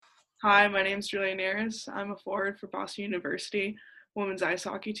Hi, my name is Julia Neris. I'm a forward for Boston University women's ice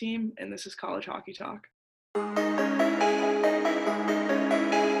hockey team, and this is College Hockey Talk.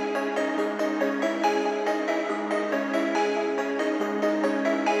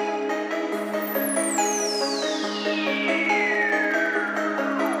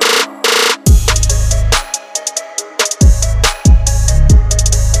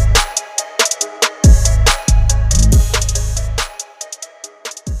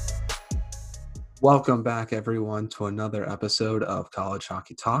 Welcome back, everyone, to another episode of College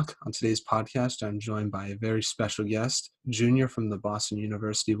Hockey Talk. On today's podcast, I'm joined by a very special guest, junior from the Boston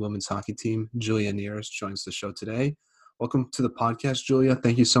University women's hockey team, Julia Neris, joins the show today. Welcome to the podcast, Julia.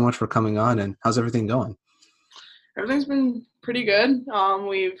 Thank you so much for coming on, and how's everything going? Everything's been pretty good.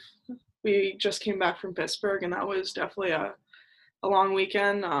 We just came back from Pittsburgh, and that was definitely a long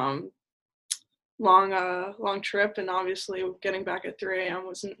weekend, long trip, and obviously getting back at 3 a.m.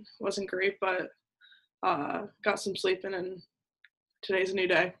 wasn't great, but got some sleep in, and today's a new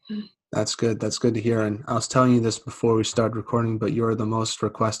day. That's good. That's good to hear. And I was telling you this before we started recording, but you're the most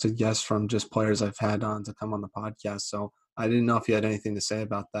requested guest from just players I've had on to come on the podcast. So I didn't know if you had anything to say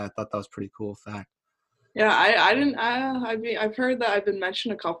about that. I thought that was a pretty cool fact. Yeah, I didn't. I've heard that I've been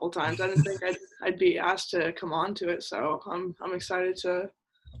mentioned a couple times. I didn't think I'd be asked to come on to it, so I'm excited to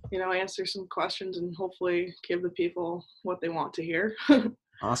answer some questions and hopefully give the people what they want to hear.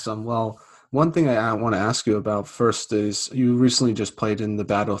 Awesome. Well, one thing I want to ask you about first is you recently just played in the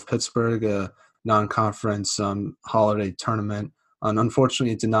Battle of Pittsburgh, a non-conference holiday tournament. And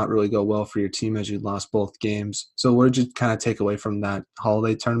unfortunately, it did not really go well for your team as you lost both games. So what did you kind of take away from that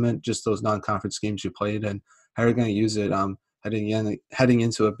holiday tournament, just those non-conference games you played, and how are you going to use it heading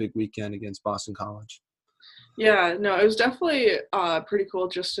into a big weekend against Boston College? Yeah, no, it was definitely pretty cool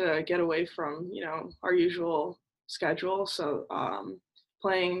just to get away from our usual schedule. So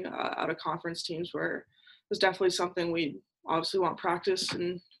playing out of conference teams was definitely something we obviously want practice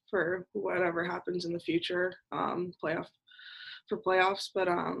and for whatever happens in the future, playoffs. But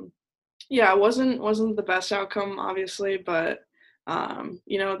yeah, it wasn't the best outcome, obviously, but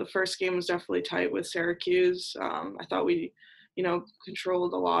the first game was definitely tight with Syracuse. I thought we,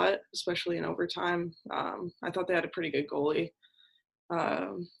 controlled a lot, especially in overtime. I thought they had a pretty good goalie,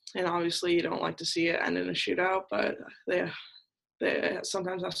 and obviously you don't like to see it end in a shootout, but they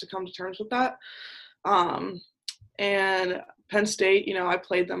sometimes have to come to terms with that. And Penn State, I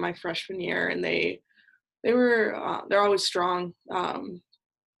played them my freshman year, and they're always strong.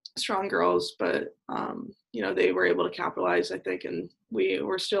 Strong girls, but they were able to capitalize, I think, and we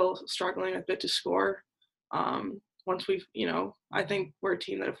were still struggling a bit to score. Once I think we're a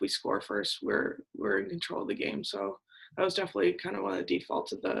team that if we score first, we're in control of the game. So that was definitely kind of one of the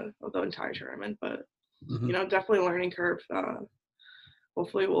defaults of the entire tournament. But Mm-hmm. definitely a learning curve.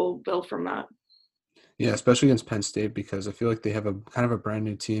 Hopefully, we'll build from that. Yeah, especially against Penn State because I feel like they have a kind of a brand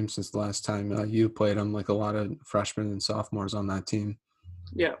new team since the last time you played them. Like a lot of freshmen and sophomores on that team.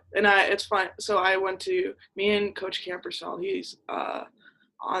 Yeah, and it's fine. So I went to me and Coach Campersall. He's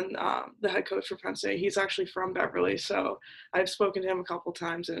on the head coach for Penn State. He's actually from Beverly, so I've spoken to him a couple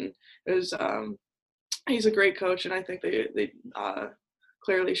times, and it was he's a great coach, and I think they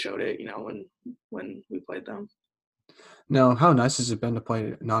clearly showed it. When we played them. Now, how nice has it been to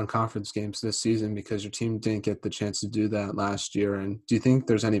play non-conference games this season because your team didn't get the chance to do that last year? And do you think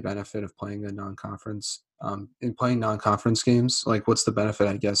there's any benefit of playing a non-conference in playing non-conference games? Like, what's the benefit,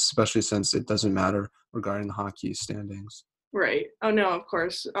 I guess, especially since it doesn't matter regarding the hockey standings? Right. Oh no, of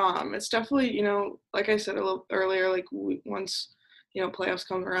course. It's definitely like I said a little earlier, like once playoffs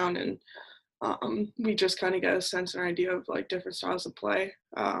come around and we just kind of get a sense and idea of like different styles of play.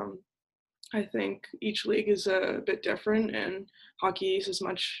 I think each league is a bit different, and hockey is as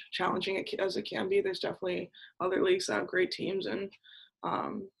much challenging as it can be. There's definitely other leagues that have great teams, and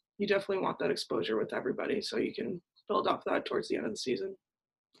you definitely want that exposure with everybody so you can build up that towards the end of the season.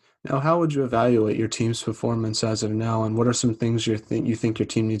 Now, how would you evaluate your team's performance as of now, and what are some things you think your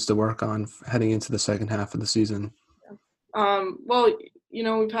team needs to work on heading into the second half of the season? Well,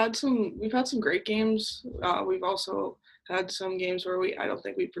 we've had some great games. We've also had some games where I don't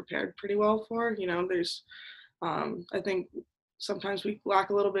think we prepared pretty well for. There's I think sometimes we lack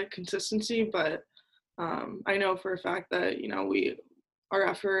a little bit consistency, but I know for a fact that our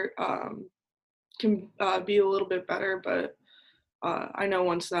effort can be a little bit better. But I know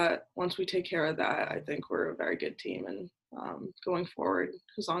once we take care of that, I think we're a very good team. And going forward,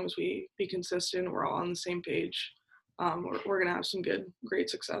 as long as we be consistent, we're all on the same page. We're gonna have some great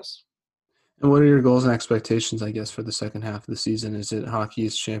success. And what are your goals and expectations, I guess, for the second half of the season? Is it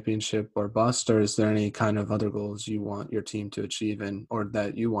hockey's championship or bust, or is there any kind of other goals you want your team to achieve and or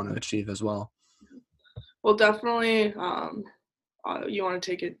that you want to achieve as well? Well, definitely, you want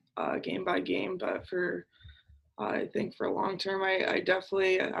to take it game by game, but I think for long term, I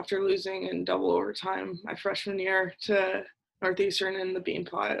definitely, after losing in double overtime my freshman year to Northeastern in the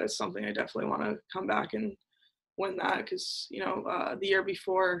Beanpot, that's something I definitely want to come back and win that because, the year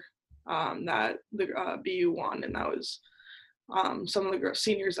before that, the BU won, and that was some of the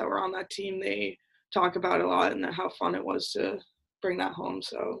seniors that were on that team, they talk about it a lot and how fun it was to bring that home.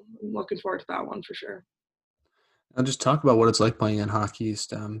 So I'm looking forward to that one for sure. I'll just talk about what it's like playing in Hockey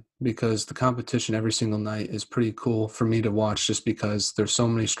East, because the competition every single night is pretty cool for me to watch just because there's so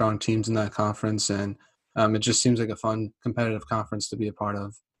many strong teams in that conference, and it just seems like a fun competitive conference to be a part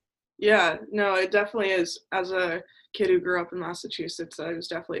of. Yeah, no, it definitely is. As a kid who grew up in Massachusetts, I was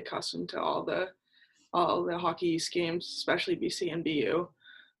definitely accustomed to all the Hockey East games, especially BC and BU.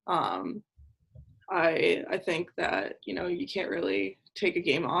 Um, I think that you can't really take a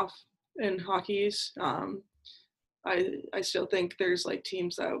game off in Hockey East. I still think there's like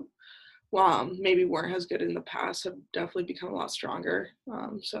teams that maybe weren't as good in the past have definitely become a lot stronger.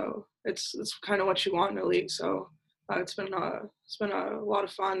 So it's kind of what you want in a league. So it's been a lot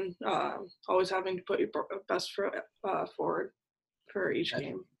of fun. Always having to put your best forward for each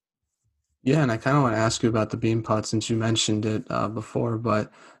game. Yeah, and I kind of want to ask you about the Beanpot since you mentioned it before.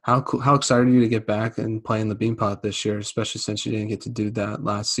 But how excited are you to get back and play in the Beanpot this year, especially since you didn't get to do that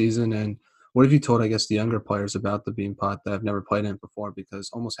last season? And what have you told, I guess, the younger players about the Beanpot that have never played in it before? Because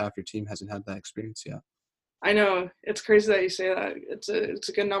almost half your team hasn't had that experience yet. I know it's crazy that you say that. It's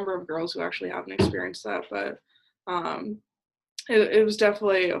a good number of girls who actually haven't experienced that, but um, it was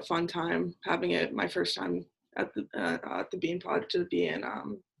definitely a fun time having it. My first time at the Beanpot to be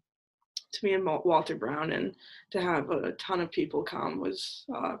in Walter Brown and to have a ton of people come was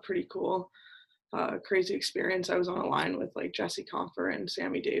pretty cool. Crazy experience. I was on a line with like Jesse Comfer and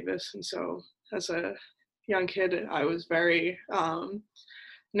Sammy Davis, and so as a young kid, I was very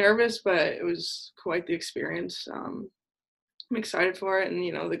nervous, but it was quite the experience. I'm excited for it,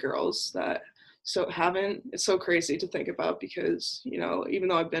 and the girls that haven't. It's so crazy to think about because even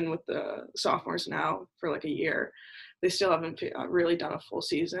though I've been with the sophomores now for like a year, they still haven't really done a full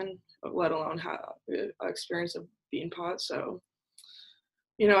season, let alone have experience of being pot. So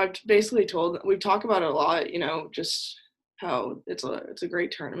I've basically told we talk about it a lot. Just how it's a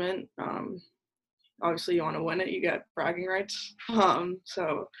great tournament. Obviously, you want to win it, you get bragging rights.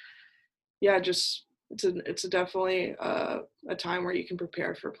 So yeah, just it's a definitely a time where you can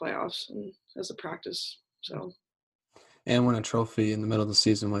prepare for playoffs and as a practice. So And win a trophy in the middle of the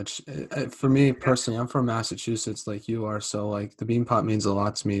season, which for me yeah, personally, I'm from Massachusetts like you are. So like the Beanpot means a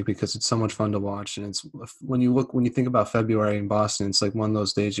lot to me because it's so much fun to watch. And it's when you think about February in Boston, it's like one of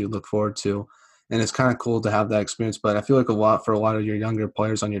those days you look forward to. And it's kind of cool to have that experience. But I feel like for a lot of your younger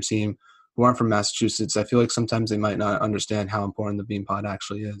players on your team who aren't from Massachusetts, I feel like sometimes they might not understand how important the Beanpot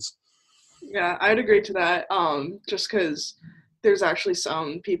actually is. yeah, I'd agree to that. Just because there's actually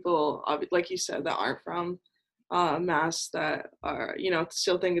some people, like you said, that aren't from Mass that are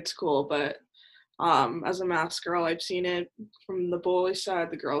still think it's cool, but as a Mass girl, I've seen it from the boy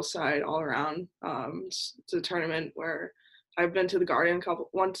side, the girl side, all around. It's a tournament where I've been to the Guardian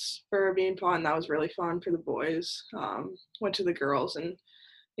once for being put, and that was really fun for the boys. Went to the girls, and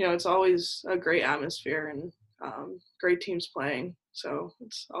it's always a great atmosphere and great teams playing. So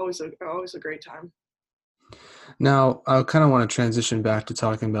it's always a great time. Now, I kind of want to transition back to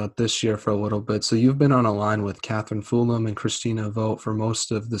talking about this year for a little bit. So, you've been on a line with Catherine Fulham and Christina Vogt for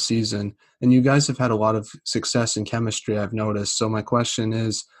most of the season, and you guys have had a lot of success in chemistry, I've noticed. So, my question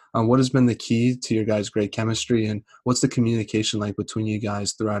is, what has been the key to your guys' great chemistry, and what's the communication like between you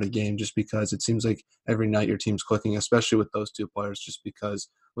guys throughout a game? Just because it seems like every night your team's clicking, especially with those two players, just because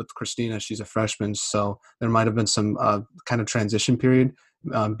with Christina, she's a freshman, so there might have been some kind of transition period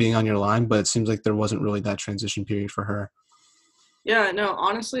being on your line, but it seems like there wasn't really that transition period for her. Yeah, no,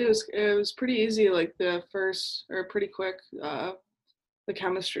 honestly, it was pretty easy. Like the first or pretty quick, the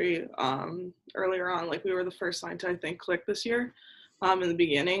chemistry earlier on. Like we were the first line to I think click this year, in the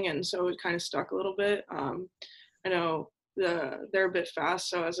beginning, and so it kind of stuck a little bit. I know they're a bit fast,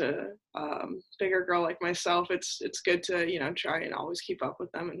 so as a bigger girl like myself, it's good to try and always keep up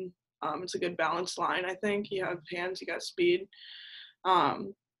with them, and it's a good balanced line. I think you have hands, you got speed.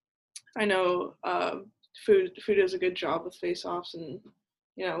 Um, I know food does a good job with face offs, and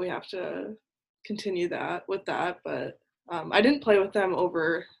we have to continue that with that. But I didn't play with them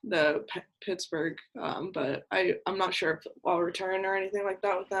over the Pittsburgh, but I'm not sure if I'll return or anything like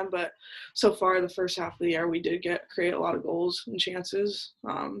that with them. But so far, the first half of the year, we did create a lot of goals and chances.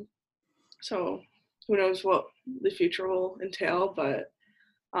 So who knows what the future will entail, but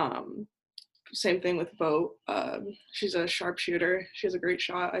um, same thing with Vogt. She's a sharpshooter. She has a great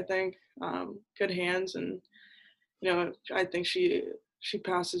shot, I think. Good hands, and I think she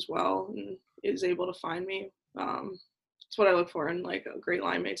passes well and is able to find me. That's what I look for in like a great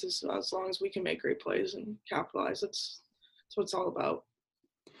line mates. Is as long as we can make great plays and capitalize. That's what it's all about.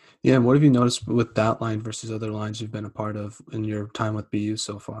 Yeah, and what have you noticed with that line versus other lines you've been a part of in your time with BU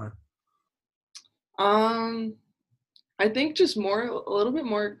so far? Um, I think just a little bit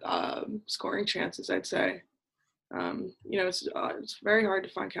more scoring chances. I'd say. It's very hard to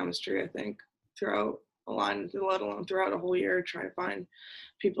find chemistry. I think throughout a line, let alone throughout a whole year, try to find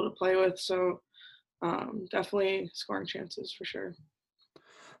people to play with. So definitely scoring chances for sure.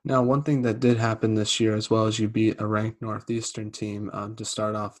 Now, one thing that did happen this year, as well as you beat a ranked Northeastern team to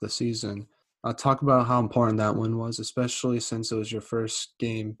start off the season. Talk about how important that win was, especially since it was your first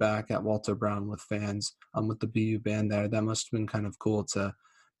game back at Walter Brown with fans, with the BU band there. That must have been kind of cool to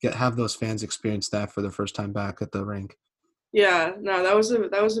have those fans experience that for the first time back at the rink. Yeah, no, that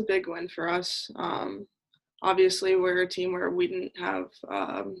was a big win for us. Obviously, we're a team where we didn't have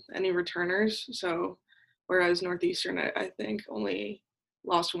any returners, so whereas Northeastern, I think, only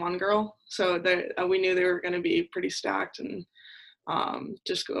lost one girl, so we knew they were going to be pretty stacked, and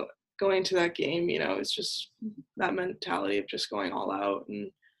just going into that game, it's just that mentality of just going all out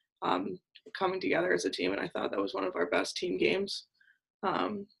and um, coming together as a team, and I thought that was one of our best team games.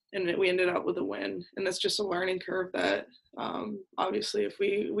 And we ended up with a win, and that's just a learning curve that obviously if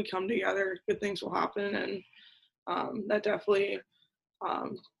we come together, good things will happen, and that definitely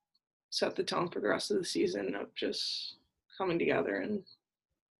um, set the tone for the rest of the season of just coming together, and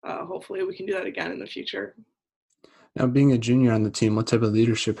hopefully we can do that again in the future. Now, being a junior on the team, what type of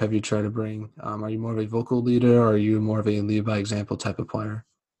leadership have you tried to bring? Are you more of a vocal leader, or are you more of a lead by example type of player?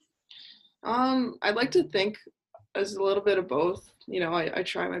 I'd like to think as a little bit of both. I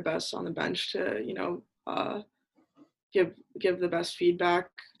try my best on the bench to give the best feedback,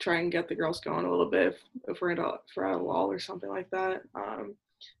 try and get the girls going a little bit if we're at a lull or something like that.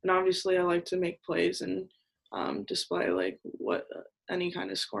 And obviously, I like to make plays and display like what any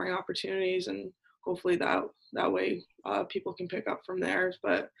kind of scoring opportunities, and hopefully that way people can pick up from there.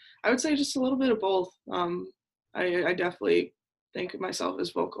 But I would say just a little bit of both. I definitely think of myself as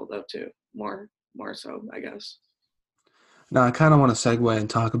vocal though too, more so I guess. Now, I kind of want to segue and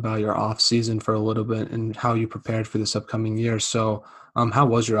talk about your off season for a little bit and how you prepared for this upcoming year. So, how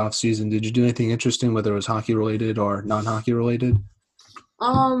was your off season? Did you do anything interesting, whether it was hockey related or non-hockey related?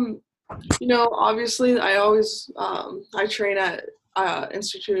 Um, Obviously, I train at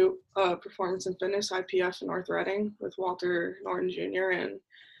Institute of Performance and Fitness (IPF) in North Reading with Walter Norton Jr. and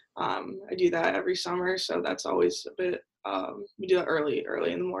I do that every summer, so that's always a bit. We do that early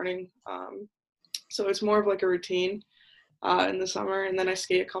in the morning, so it's more of like a routine in the summer, and then I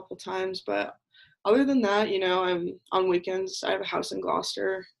skate a couple times. But other than that, I'm on weekends. I have a house in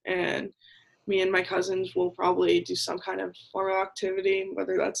Gloucester, and me and my cousins will probably do some kind of formal activity,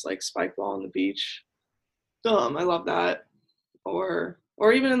 whether that's like spike ball on the beach. I love that. Or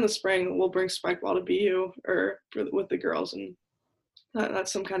even in the spring, we'll bring spike ball to BU with the girls, and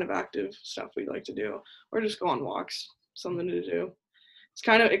that's some kind of active stuff we like to do, or just go on walks, something to do.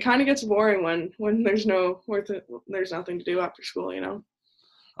 It kind of gets boring when there's nothing to do after school.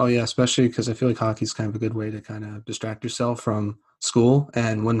 Oh yeah, especially because I feel like hockey is kind of a good way to kind of distract yourself from school.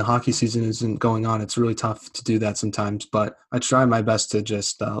 And when the hockey season isn't going on, it's really tough to do that sometimes. But I try my best to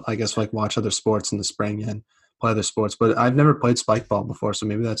just, I guess, like watch other sports in the spring and play other sports. But I've never played spike ball before, so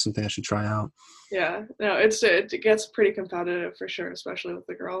maybe that's something I should try out. Yeah, no, it gets pretty competitive for sure, especially with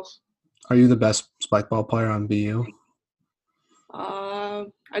the girls. Are you the best spike ball player on BU?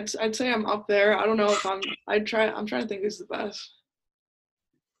 I'd say I'm up there. I don't know if I'm trying to think who's the best.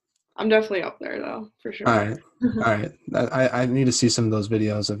 I'm definitely up there though, for All sure. right. All right. I need to see some of those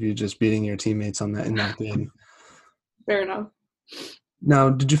videos of you just beating your teammates on that in that game. Fair enough. Now,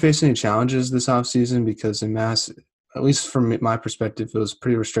 did you face any challenges this off season? Because in Mass, at least from my perspective, it was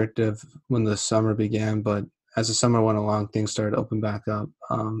pretty restrictive when the summer began. But as the summer went along, things started to open back up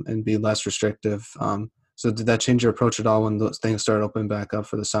and be less restrictive. So did that change your approach at all when those things started opening back up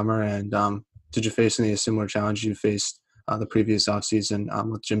for the summer? And did you face any similar challenges you faced the previous off season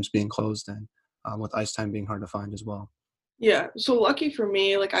with gyms being closed and with ice time being hard to find as well? Yeah. So lucky for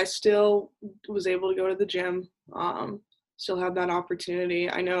me, like I still was able to go to the gym. Still had that opportunity.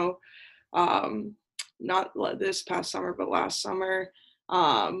 I know um, not this past summer, but last summer,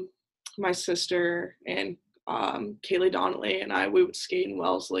 um, my sister and Kaylee Donnelly and we would skate in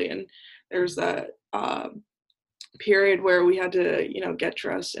Wellesley, and there's that period where we had to, get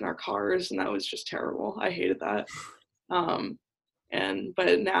dressed in our cars, and that was just terrible. I hated that. Um,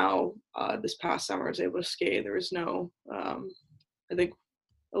 but now this past summer I was able to skate. There was no, I think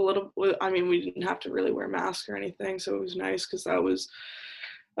a little. I mean, we didn't have to really wear masks or anything, so it was nice because that was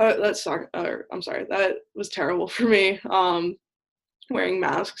I'm sorry, that was terrible for me. Wearing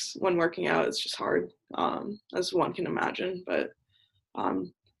masks when working out is just hard, as one can imagine. But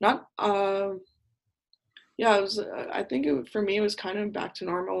not yeah, it was. I think for me, it was kind of back to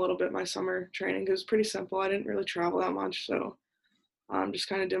normal a little bit. My summer training, it was pretty simple. I didn't really travel that much, so just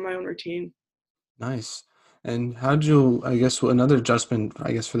kind of did my own routine. Nice. And how'd you, I guess another adjustment,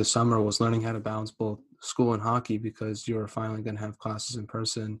 I guess, for the summer was learning how to balance both school and hockey because you were finally going to have classes in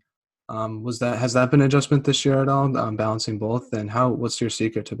person. Has that been an adjustment this year at all, balancing both? And what's your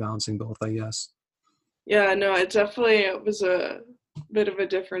secret to balancing both, I guess? Yeah, no, it was a bit of a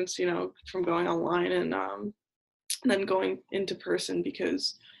difference, from going online and then going into person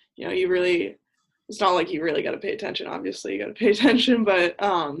because, you really, it's not like you really got to pay attention. Obviously, you got to pay attention, but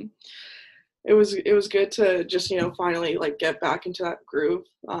it was good to just, finally like get back into that groove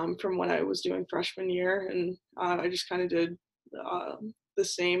from what I was doing freshman year, and I just kind of did the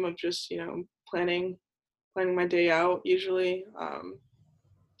same of just, planning my day out usually. I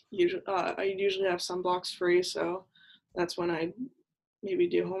usually have some blocks free, so that's when I maybe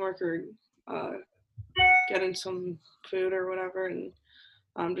do homework or uh, get in some food or whatever. And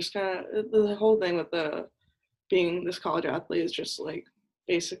just kind of the whole thing with the being this college athlete is just like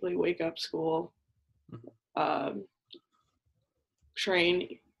basically wake up, school, um,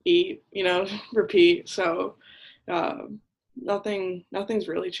 train, eat, repeat. So nothing's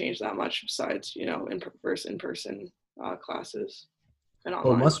really changed that much besides, in person classes and Well, it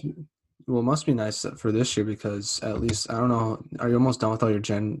online. must well, it must be nice for this year because at least I don't know. Are you almost done with all your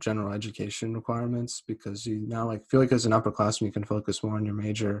general education requirements? Because you now like feel like as an upperclassman you can focus more on your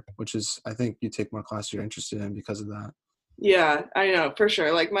major, which is I think you take more classes you're interested in because of that. Yeah, I know for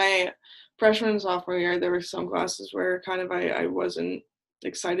sure. Like my freshman and sophomore year, there were some classes where kind of I wasn't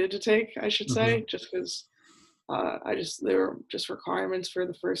excited to take, I should Hmm. say, just because they were just requirements for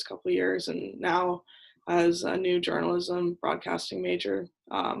the first couple of years. And now, as a new journalism broadcasting major,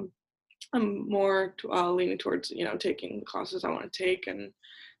 I'm more leaning towards taking the classes I want to take, and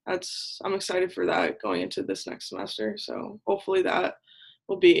I'm excited for that going into this next semester. So hopefully that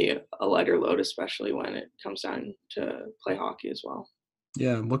will be a lighter load, especially when it comes down to play hockey as well.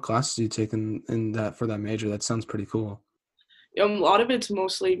 Yeah, what classes do you take in that for that major? That sounds pretty cool. A lot of it's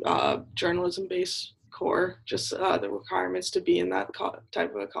mostly journalism based core, just the requirements to be in that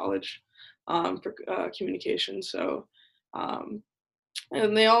type of a college for communication. So, um,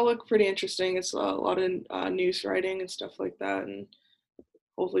 and they all look pretty interesting. It's a lot of news writing and stuff like that, and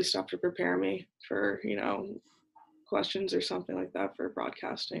hopefully stuff to prepare me for questions or something like that for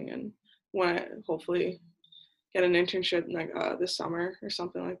broadcasting, and when I hopefully get an internship like this summer or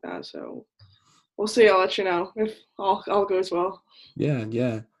something like that. So we'll see. I'll let you know if all goes well. Yeah,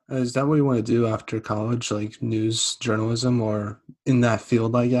 yeah. Is that what you want to do after college, like news journalism or in that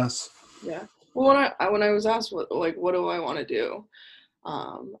field, I guess? Yeah. Well, when I was asked what do I want to do,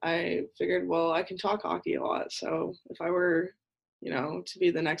 I figured, well, I can talk hockey a lot. So if I were, to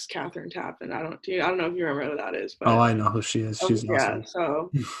be the next Catherine Tappan, I don't know if you remember who that is, Oh, but I know who she is. She's yeah. awesome.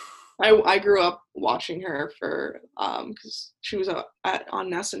 So I grew up watching her for because she was on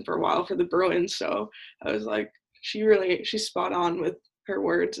Nesson for a while for the Bruins. So I was like, she's spot on with her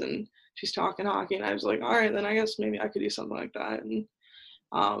words, and she's talking hockey, and I was like, all right, then I guess maybe I could do something like that. And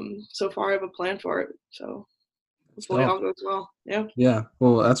so far I have a plan for it. So It's hopefully dope. all goes well. Yeah. Yeah,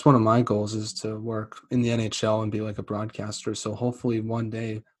 well, that's one of my goals is to work in the NHL and be like a broadcaster. So hopefully one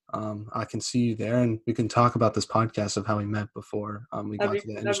day I can see you there and we can talk about this podcast of how we met before we got to that That'd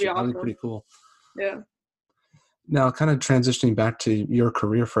be industry. That'd be awesome. pretty cool. Yeah. Now, kind of transitioning back to your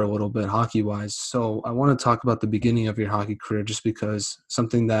career for a little bit, hockey wise. So, I want to talk about the beginning of your hockey career just because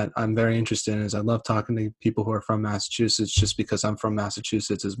something that I'm very interested in is I love talking to people who are from Massachusetts just because I'm from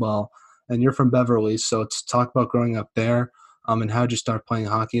Massachusetts as well. And you're from Beverly. So, to talk about growing up there and how did you start playing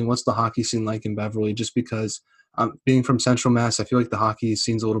hockey and what's the hockey scene like in Beverly? Just because being from Central Mass, I feel like the hockey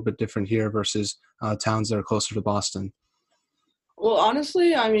scene's a little bit different here versus towns that are closer to Boston. Well,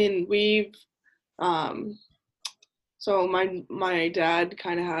 honestly, I mean, um so my dad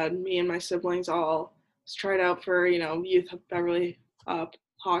kind of had me and my siblings all tried out for, youth Beverly uh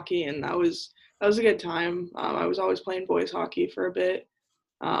hockey, and that was a good time. I was always playing boys hockey for a bit.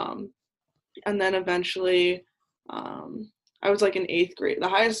 Um And then eventually, I was like in eighth grade. The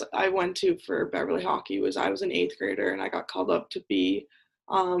highest I went to for Beverly hockey was I was an eighth grader, and I got called up to be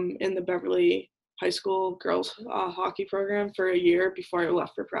in the Beverly High School girls hockey program for a year before I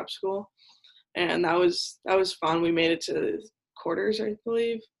left for prep school, and that was fun. We made it to quarters, I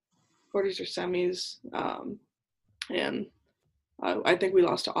believe, quarters or semis, and I think we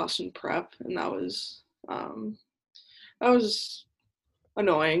lost to Austin Prep, and that was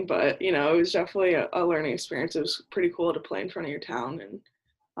annoying, but it was definitely a learning experience. It was pretty cool to play in front of your town, and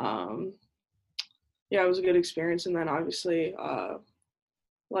um, yeah, it was a good experience. And then obviously,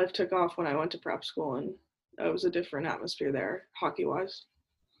 life took off when I went to prep school, and it was a different atmosphere there, hockey wise.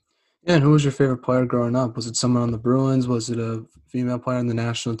 Yeah, and who was your favorite player growing up? Was it someone on the Bruins? Was it a female player on the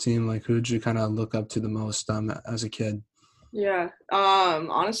national team? Like, who did you kind of look up to the most as a kid? Yeah,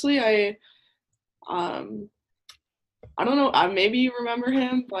 honestly, um, I don't know. Maybe you remember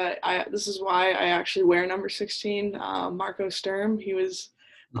him, but this is why I actually wear number 16. Marco Sturm. He was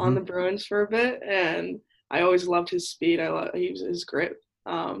on the Hmm. Bruins for a bit, and I always loved his speed. His grit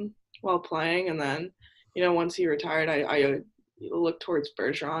while playing, and then once he retired, I looked towards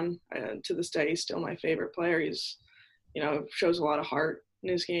Bergeron. To this day, he's still my favorite player. He's shows a lot of heart in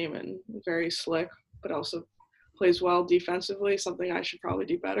his game and very slick, but also plays well defensively. Something I should probably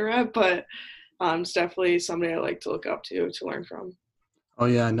do better at, but it's definitely somebody I like to look up to learn from. Oh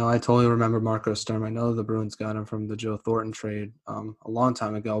yeah, no, I totally remember Marco Sturm. I know the Bruins got him from the Joe Thornton trade a long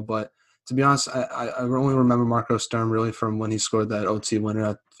time ago, but to be honest, I only remember Marco Sturm really from when he scored that OT winner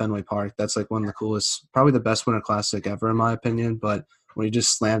at Fenway Park. That's like one of the coolest, probably the best Winter Classic ever in my opinion. But when he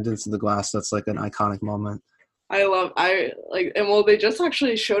just slammed into the glass, that's like an iconic moment. I like, and well, they just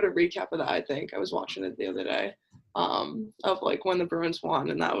actually showed a recap of that. I think I was watching it the other day, of like when the Bruins won,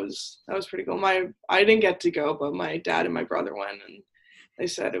 and that was pretty cool. I didn't get to go, but my dad and my brother went, and they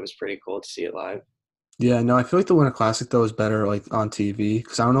said it was pretty cool to see it live. Yeah, no, I feel like the Winter Classic though is better like on TV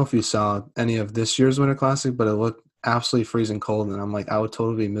because I don't know if you saw any of this year's Winter Classic, but it looked absolutely freezing cold, and I'm like, I would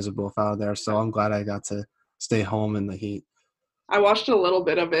totally be miserable if I were there. So I'm glad I got to stay home in the heat. I watched a little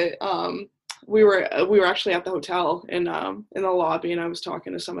bit of it. We were actually at the hotel in the lobby, and I was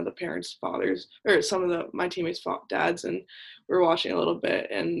talking to some of the parents' fathers, or some of my teammates' dads, and we were watching a little bit.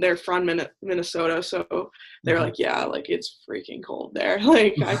 And they're from Minnesota, so they were Mhm. like, "Yeah, like it's freaking cold there."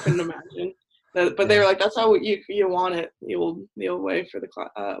 Like I couldn't imagine. But they Yeah. were like, "That's how you want it. You'll wait for the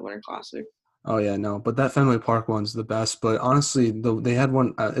Winter Classic." Oh yeah, no, but that Fenway Park one's the best. But honestly, they had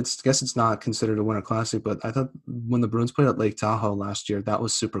one. It's I guess it's not considered a Winter Classic, but I thought when the Bruins played at Lake Tahoe last year, that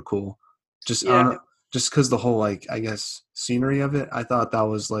was super cool. Just I Yeah, don't know, just because the whole like I guess scenery of it, I thought that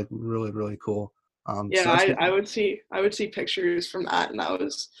was like really cool. yeah. So that's I would see pictures from that, and that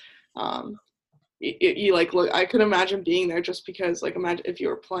was um, you like look. I could imagine being there just because like imagine if you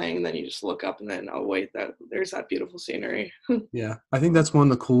were playing, then you just look up and then oh wait, that there's that beautiful scenery. yeah, I think that's one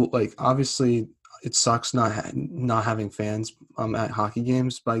of the cool. Like obviously, it sucks not having fans at hockey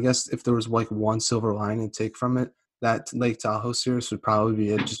games, but I guess if there was like one silver lining to take from it, that Lake Tahoe series would probably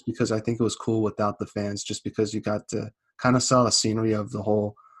be it. Just because I think it was cool without the fans, just because you got to kind of saw the scenery of the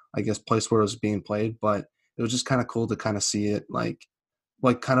whole, I guess, place where it was being played. But it was just kind of cool to kind of see it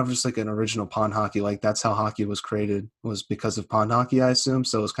like kind of just like an original pond hockey. Like that's how hockey was created was because of pond hockey, I assume.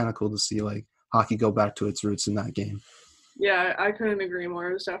 So it was kind of cool to see like hockey go back to its roots in that game. Yeah, I couldn't agree more.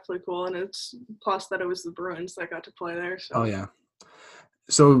 It was definitely cool, and it's plus that it was the Bruins that got to play there. Oh So yeah.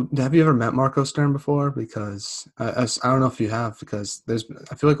 So have you ever met Marco Stern before? Because I don't know if you have, because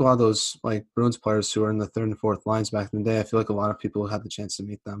I feel like a lot of those like Bruins players who are in the third and fourth lines back in the day, I feel like a lot of people had the chance to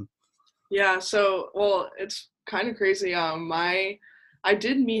meet them. yeah, so well, it's kind of crazy. I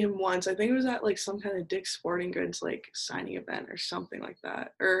did meet him once. I think it was at like some kind of Dick's Sporting Goods like signing event or something like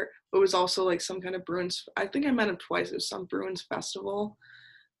that. Or it was also like some kind of Bruins. I think I met him twice. It was some Bruins festival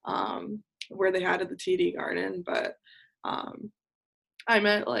where they had at the TD Garden. But um, I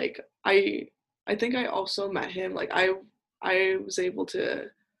met like I think I also met him. Like I was able to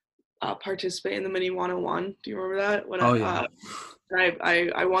participate in the mini 101. Do you remember that when Oh yeah.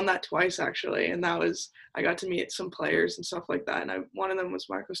 I won that twice actually, and that was I got to meet some players and stuff like that. And one of them was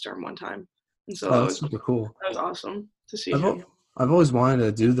Marco Sturm one time, and so Oh, that that's was super cool. that was awesome to see I've him. al- I've always wanted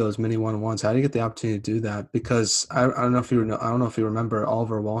to do those mini one on ones. How do you get the opportunity to do that? Because I don't know if I don't know if you remember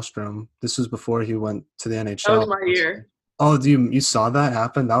Oliver Wahlstrom. This was before he went to the That was NHL. my year. Oh, do you saw that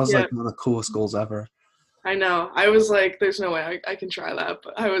happen? That was Yeah, like one of the coolest goals ever. I know. I was like, "There's no way I can try that,"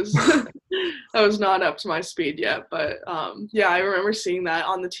 but I was I was not up to my speed yet. But yeah, I remember seeing that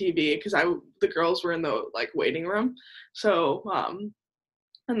on the TV because the girls were in the like waiting room, so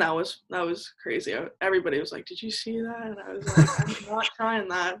And that was crazy. Everybody was like, "Did you see that?" And I was like, "I'm not trying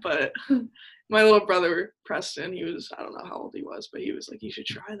that." But my little brother Preston, he was, I don't know how old he was, but he was like, "You should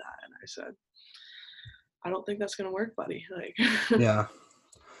try that." And I said, "I don't think that's gonna work, buddy." Like, Yeah.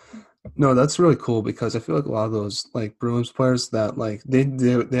 No, that's really cool because I feel like a lot of those like Bruins players that like they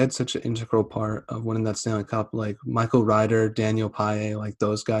had such an integral part of winning that Stanley Cup, like Michael Ryder, Daniel Paille, like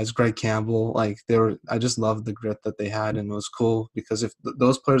those guys, Greg Campbell, like they were. I just loved the grit that they had, and it was cool because if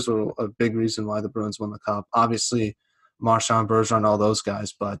those players were a big reason why the Bruins won the cup. Obviously, Marchand, Bergeron, all those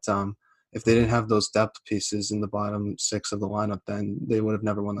guys, but if they didn't have those depth pieces in the bottom six of the lineup, then they would have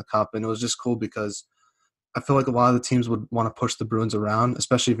never won the cup. And it was just cool because I feel like a lot of the teams would want to push the Bruins around,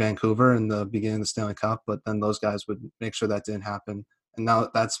 especially Vancouver in the beginning of the Stanley Cup, but then those guys would make sure that didn't happen. And now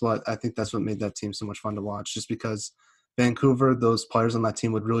that's what made that team so much fun to watch, just because Vancouver, those players on that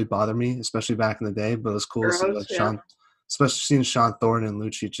team would really bother me, especially back in the day. But it was cool to see Burrows, like yeah. especially seeing Sean Thornton and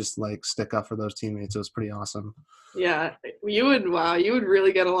Lucci just like stick up for those teammates. It was pretty awesome. Yeah, you would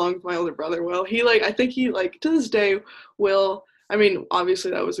really get along with my older brother, Will. I think he, like, to this day, Will, I mean,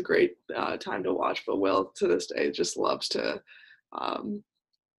 obviously that was a great time to watch, but Will, to this day, just loves to um,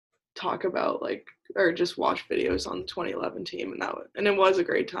 talk about, like, or just watch videos on the 2011 team, and it was a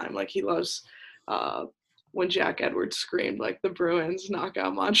great time. Like, he loves uh, when Jack Edwards screamed, like, the Bruins knock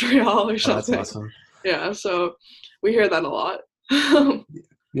out Montreal or Oh, that's something. awesome. Yeah, so we hear that a lot.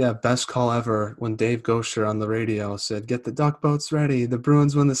 Yeah, best call ever when Dave Gosher on the radio said, "Get the duck boats ready. The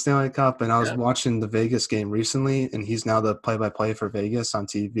Bruins win the Stanley Cup." And I was Yeah, watching the Vegas game recently, and he's now the play-by-play for Vegas on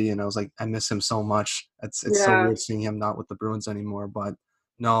TV. And I was like, I miss him so much. It's so yeah, weird seeing him not with the Bruins anymore. But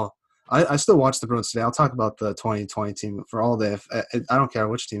no, I still watch the Bruins today. I'll talk about the 2020 team for all day. If, I don't care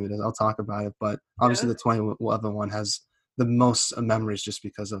which team it is, I'll talk about it. But obviously, yeah. the 2011 one has the most memories just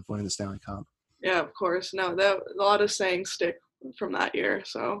because of winning the Stanley Cup. Yeah, of course. No, that a lot of sayings stick from that year.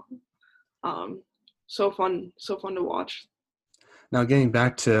 So, um, so fun to watch. Now, getting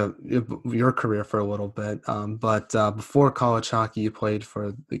back to your career for a little bit, but before college hockey, you played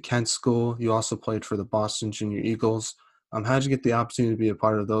for the Kent School. You also played for the Boston Junior Eagles. How did you get the opportunity to be a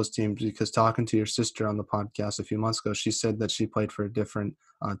part of those teams? Because talking to your sister on the podcast a few months ago, she said that she played for different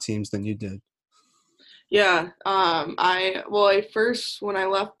teams than you did. Yeah. I first, when I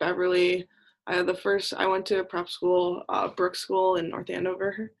left Beverly, I went to prep school, Brook School in North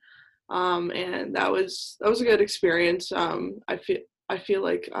Andover, and that was a good experience. I feel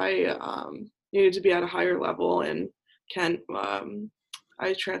like I needed to be at a higher level, and Kent.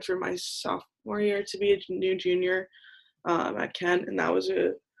 I transferred my sophomore year to be a new junior at Kent, and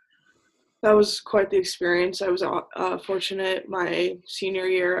that was quite the experience. I was fortunate my senior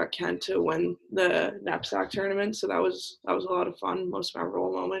year at Kent to win the knapsack tournament, so that was a lot of fun. Most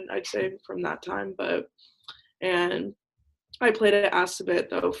memorable moment, I'd say, from that time. And I played at Assabet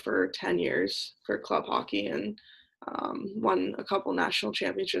though for 10 years for club hockey, and won a couple national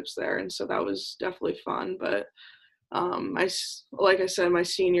championships there, and so that was definitely fun. But like I said, my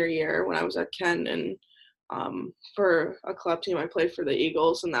senior year when I was at Kent, and for a club team, I played for the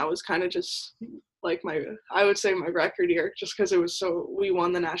Eagles, and that was kind of just like I would say my record year, just because we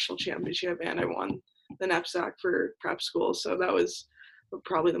won the national championship and I won the knapsack for prep school, so that was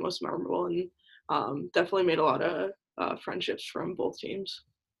probably the most memorable, and definitely made a lot of friendships from both teams.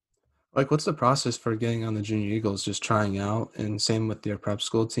 Like, what's the process for getting on the Junior Eagles? Just trying out, and same with your prep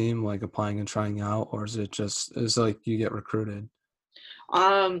school team, like applying and trying out, or is it like you get recruited?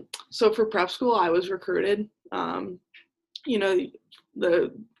 So for prep school, I was recruited. You know,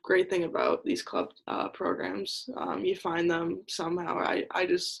 the great thing about these club programs, you find them somehow.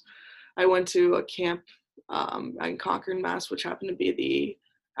 I went to a camp in Concord, Mass, which happened to be the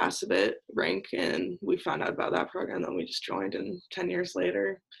Assabet rink, and we found out about that program. And then we just joined, and 10 years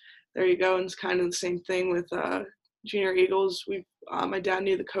later, there you go. And it's kind of the same thing with Junior Eagles. My dad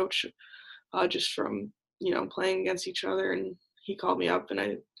knew the coach just from playing against each other, and he called me up, and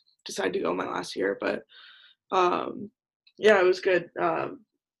I decided to go my last year. But um, yeah, it was good.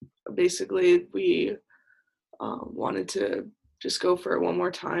 Basically, we wanted to just go for it one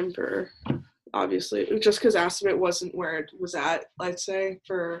more time for obviously just because Assabet wasn't where it was at. I'd say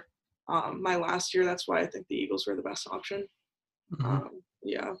for my last year, that's why I think the Eagles were the best option. Hmm.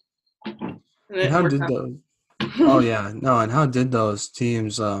 Yeah, and And it how worked did out. those? Oh yeah, no. And how did those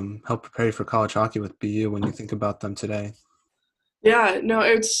teams help prepare you for college hockey with BU when you think about them today? Yeah, no,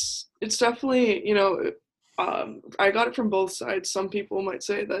 it's definitely, I got it from both sides. Some people might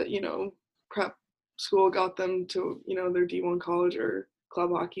say that, prep school got them to, their D1 college, or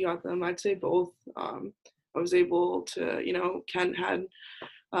club hockey got them. I'd say both. I was able to, Kent had,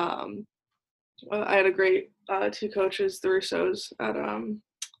 I had a great two coaches, the Russos at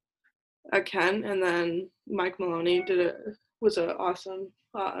at Kent, and then Mike Maloney was a awesome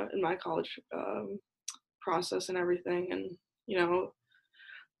in my college process and everything, and you know,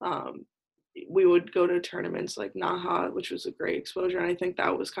 um, we would go to tournaments like Naha, which was a great exposure, and I think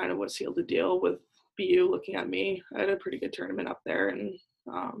that was kind of what sealed the deal with BU looking at me. I had a pretty good tournament up there, and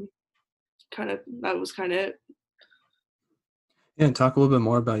kind of that was kind of it. Yeah, and talk a little bit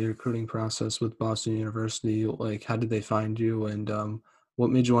more about your recruiting process with Boston University. Like, how did they find you, and what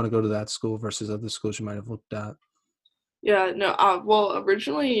made you want to go to that school versus other schools you might have looked at? Yeah, no, well,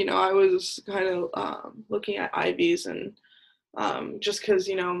 originally, I was kind of looking at Ivies, and just because,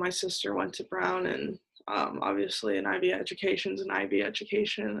 my sister went to Brown, and obviously an Ivy education is an Ivy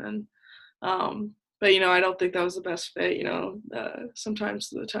education. And, but, I don't think that was the best fit. Sometimes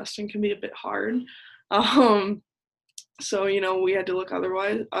the testing can be a bit hard. Um, so, we had to look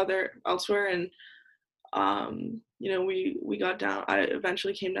elsewhere. And, we got down, I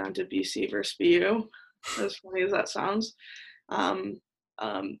eventually came down to BC versus BU, as funny as that sounds. Um,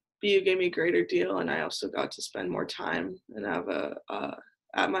 BU gave me a greater deal, and I also got to spend more time and have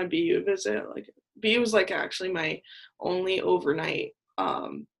at my BU visit. Like, BU was like actually my only overnight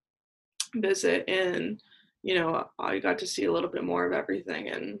visit, and I got to see a little bit more of everything.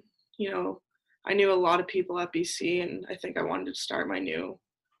 And I knew a lot of people at BC, and I think I wanted to start a new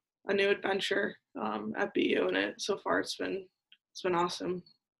adventure at BU, and so far it's been awesome.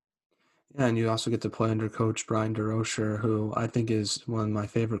 Yeah, and you also get to play under Coach Brian DeRocher, who I think is one of my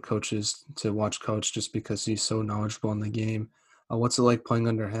favorite coaches to watch coach just because he's so knowledgeable in the game. What's it like playing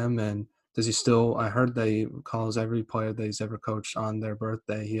under him? And does he still, I heard that he calls every player that he's ever coached on their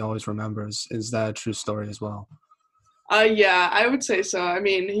birthday. He always remembers. Is that a true story as well? Yeah, I would say so. I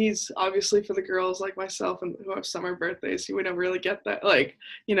mean, he's obviously for the girls like myself and who have summer birthdays, you wouldn't really get that, like,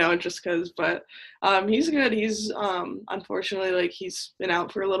 just because. But he's good. He's unfortunately, like, he's been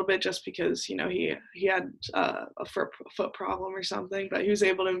out for a little bit just because he had a foot problem or something. But he was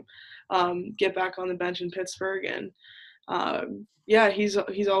able to get back on the bench in Pittsburgh, and yeah, he's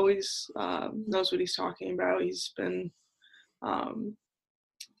always knows what he's talking about. He's been um,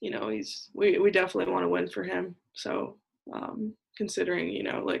 we definitely want to win for him. So considering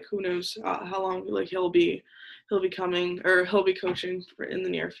like who knows how long like he'll be coming or he'll be coaching in the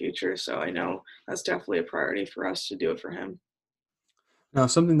near future. So I know that's definitely a priority for us to do it for him. Now,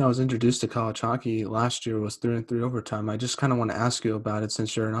 something that was introduced to college hockey last year was 3-on-3 overtime. I just kind of want to ask you about it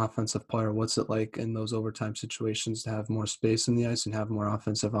since you're an offensive player. What's it like in those overtime situations to have more space in the ice and have more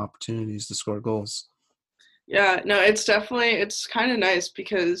offensive opportunities to score goals? Yeah, no, it's kind of nice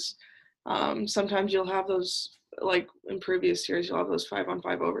because sometimes you'll have those like in previous years you'll have those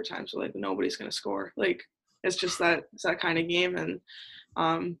 5-on-5 overtimes so like nobody's gonna score. Like it's that kind of game. And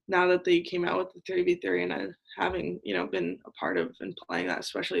now that they came out with the 3v3 and having been a part of and playing that,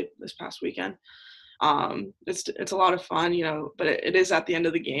 especially this past weekend, it's a lot of fun, but it is at the end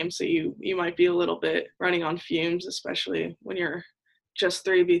of the game, so you might be a little bit running on fumes, especially when you're just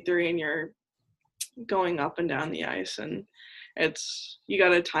 3v3 and you're going up and down the ice. And you got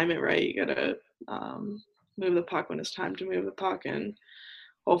to time it right. You got to move the puck when it's time to move the puck, and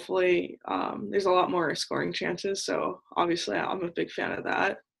hopefully there's a lot more scoring chances. So obviously I'm a big fan of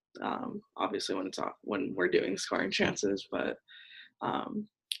that. Obviously when we're doing scoring chances, but um,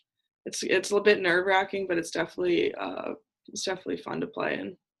 it's a little bit nerve wracking, but it's definitely fun to play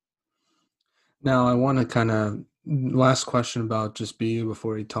in. Now, I want to kind of last question about just BU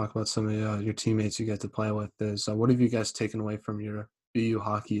before we talk about some of your teammates you get to play with is what have you guys taken away from your BU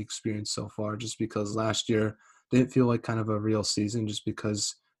hockey experience so far? Just because last year didn't feel like kind of a real season just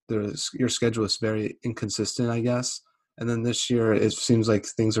because your schedule is very inconsistent, I guess. And then this year it seems like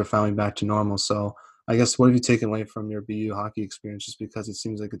things are finally back to normal. So I guess what have you taken away from your BU hockey experience just because it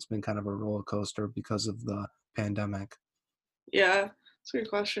seems like it's been kind of a roller coaster because of the pandemic? Yeah, it's a good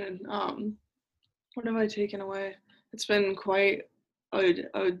question. What have I taken away? It's been quite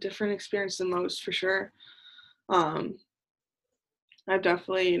a different experience than most, for sure. Um, I've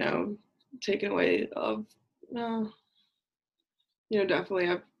definitely, taken away of, uh, definitely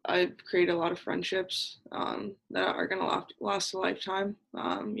I've created a lot of friendships that are gonna last a lifetime.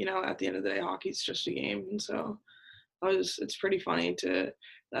 At the end of the day, hockey's just a game, and so it's pretty funny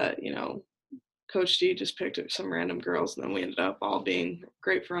that Coach D just picked up some random girls, and then we ended up all being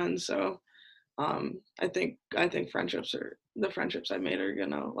great friends. So I think the friendships I've made are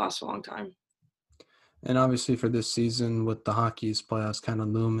gonna last a long time. And obviously for this season with the hockey's playoffs kind of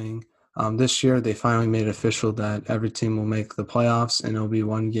looming, this year they finally made it official that every team will make the playoffs and it'll be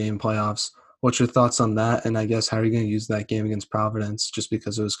one game playoffs. What's your thoughts on that? And I guess how are you going to use that game against Providence just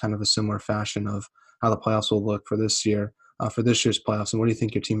because it was kind of a similar fashion of how the playoffs will look for this year? for this year's playoffs? And what do you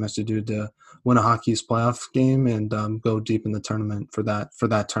think your team has to do to win a Hockey East playoff game and go deep in the tournament for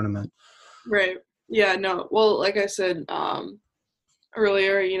that tournament? Right. Yeah, no. Well, like I said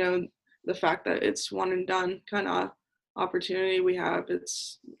earlier, the fact that it's one and done kind of opportunity we have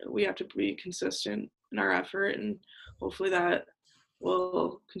to be consistent in our effort, and hopefully that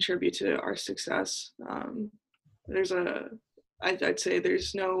will contribute to our success. There's a I'd say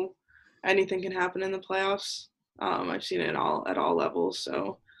there's no anything can happen in the playoffs. I've seen it at all levels,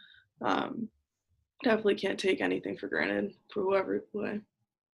 so um, definitely can't take anything for granted for whoever we play.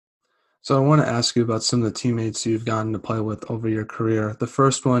 So I want to ask you about some of the teammates you've gotten to play with over your career. The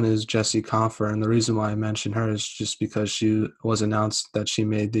first one is Jessie Compher, and the reason why I mention her is just because she was announced that she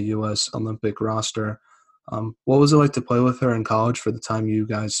made the U.S. Olympic roster. What was it like to play with her in college for the time you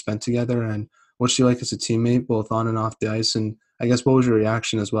guys spent together, and what's she like as a teammate, both on and off the ice? And I guess what was your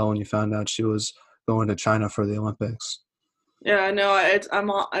reaction as well when you found out she was going to China for the Olympics? Yeah, no,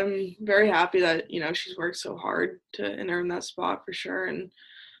 I'm very happy that she's worked so hard to earn that spot for sure, and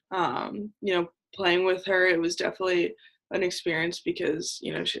playing with her, it was definitely an experience because,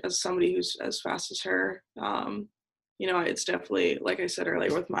 as somebody who's as fast as her, it's definitely, like I said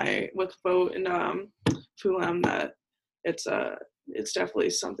earlier, with Vogt and Fulham, that it's definitely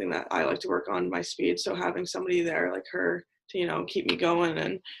something that I like to work on my speed. So having somebody there like her to, keep me going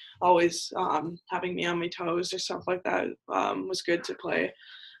and always having me on my toes or stuff like that was good to play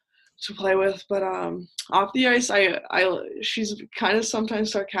with. But off the ice, I she's kind of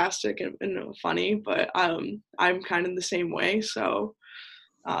sometimes sarcastic and funny, but I'm kind of the same way. So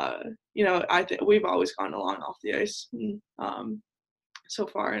I think we've always gone along off the ice and, so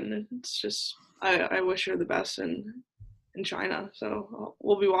far, and it's just I wish her the best in China. So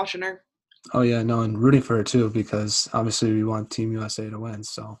we'll be watching her. Oh yeah, no, and rooting for her too because obviously we want Team USA to win.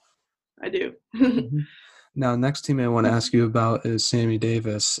 So. I do. Mhm. Now, next teammate I want to ask you about is Sammy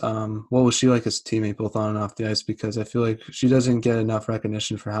Davis. What was she like as a teammate, both on and off the ice? Because I feel like she doesn't get enough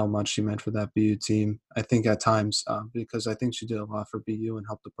recognition for how much she meant for that BU team. I think at times, because I think she did a lot for BU and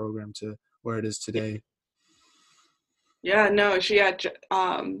helped the program to where it is today. Yeah, no, she had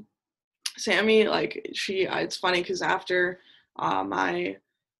Sammy, like it's funny because my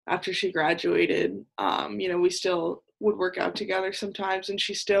after she graduated, we still would work out together sometimes, and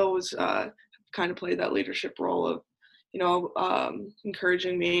she still was kind of played that leadership role of,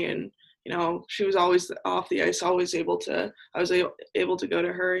 encouraging me, and she was always off the ice, always able to. I was able to go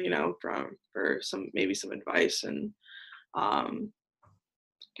to her, for some advice and um,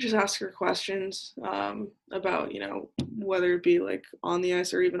 just ask her questions about whether it be like on the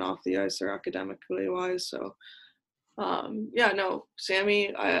ice or even off the ice or academically wise. So yeah, no,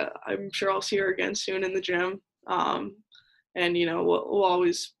 Sammy, I'm sure I'll see her again soon in the gym. And we'll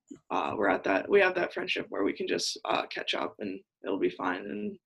always we have that friendship where we can just catch up and it'll be fine.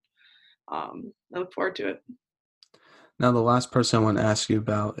 And I look forward to it. Now, the last person I want to ask you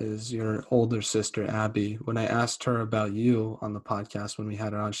about is your older sister, Abby. When I asked her about you on the podcast when we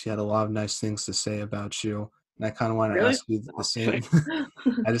had her on, she had a lot of nice things to say about you. And I kind of want to Really? ask you the Oh, same. okay.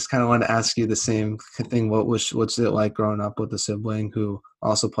 I just kind of want to ask you the same thing. What's it like growing up with a sibling who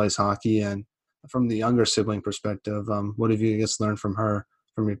also plays hockey? And from the younger sibling perspective, what have you, I guess, learned from her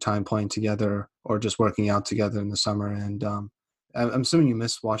from your time playing together or just working out together in the summer? And I'm assuming you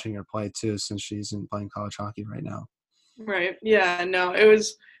miss watching her play too, since she's in playing college hockey right now. Right. Yeah, no, it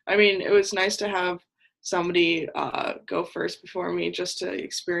was, I mean, it was nice to have somebody go first before me just to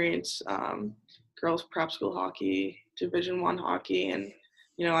experience girls prep school hockey, Division 1 hockey, and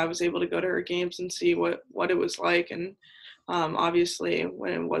I was able to go to her games and see what it was like. And obviously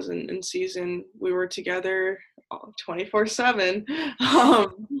when it wasn't in season, we were together 24/7,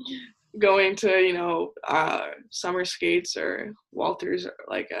 going to summer skates or Walters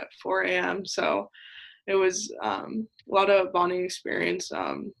like at 4 a.m. So it was a lot of bonding experience.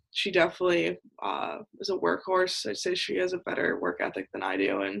 She definitely is a workhorse. I'd say she has a better work ethic than I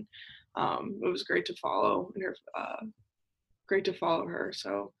do, and it was great to follow her.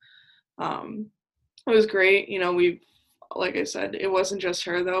 So it was great. We, like I said, it wasn't just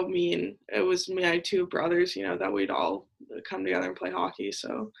her though. It was me. I had two brothers. That we'd all come together and play hockey.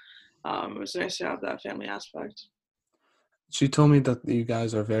 So it was nice to have that family aspect. She told me that you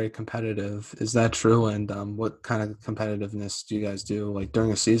guys are very competitive. Is that true? And what kind of competitiveness do you guys do, like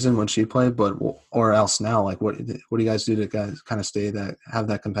during a season when she played, but or else now? Like, what do you guys do to guys kind of have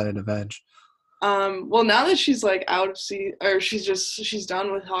that competitive edge? Well, now that she's like out of or she's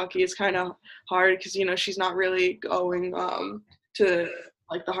done with hockey, it's kind of hard because she's not really going to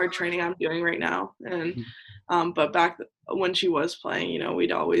like the hard training I'm doing right now. And but back when she was playing,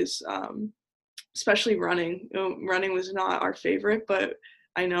 we'd always especially running. Running was not our favorite, but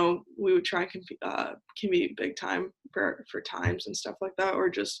I know we would try and compete big time for times and stuff like that, or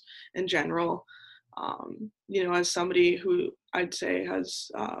just in general. As somebody who I'd say has,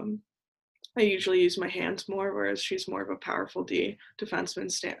 I usually use my hands more, whereas she's more of a powerful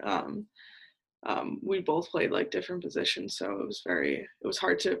defenseman. We both played like different positions, so it was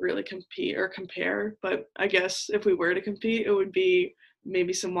hard to really compete or compare. But I guess if we were to compete, it would be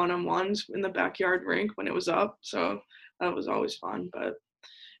maybe some one-on-ones in the backyard rink when it was up. So that was always fun. But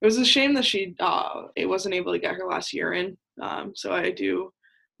it was a shame that she it wasn't able to get her last year in. So I do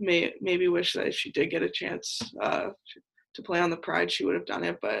maybe wish that if she did get a chance to play on the Pride, she would have done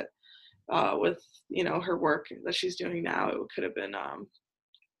it. But with her work that she's doing now, it could have been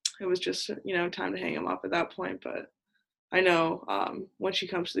it was just time to hang him up at that point. But I know when she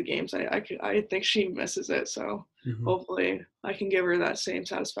comes to the games, I think she misses it. So Mm-hmm. hopefully I can give her that same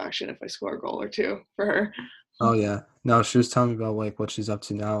satisfaction if I score a goal or two for her. Oh yeah. No, she was telling me about like what she's up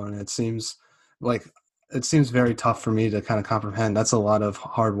to now, and like it seems very tough for me to kind of comprehend. That's a lot of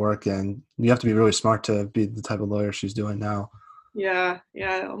hard work, and you have to be really smart to be the type of lawyer she's doing now. Yeah,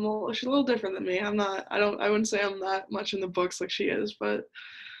 yeah. She's a little different than me. I'm not. I wouldn't say I'm that much in the books like she is, but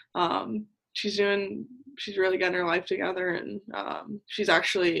um, she's doing. She's really getting her life together, and she's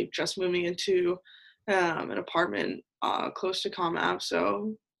actually just moving into an apartment close to ComApp.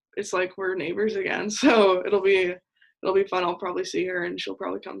 So it's like we're neighbors again. So it'll be fun. I'll probably see her, and she'll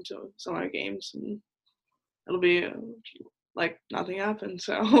probably come to some of my games, and it'll be like nothing happened.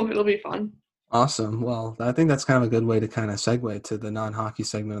 So it'll be fun. Awesome. Well, I think that's kind of a good way to kind of segue to the non-hockey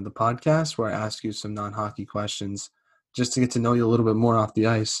segment of the podcast where I ask you some non-hockey questions just to get to know you a little bit more off the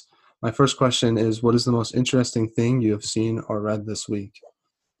ice. My first question is, what is the most interesting thing you have seen or read this week?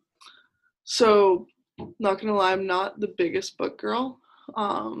 So, not gonna lie, I'm not the biggest book girl,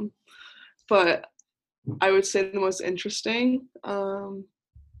 but I would say the most interesting,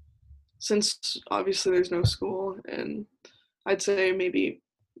 since obviously there's no school, and I'd say maybe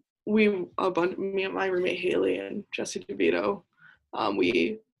me and my roommate Haley and Jesse DeVito,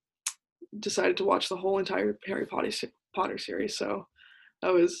 we decided to watch the whole entire Potter series. So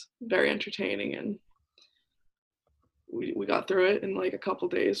that was very entertaining, and we got through it in like a couple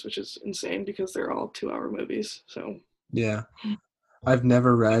days, which is insane because they're all 2-hour movies. So Yeah. I've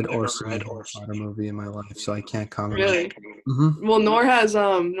never read or seen a Harry Potter movie in my life, so I can't comment on it. really, Mm-hmm.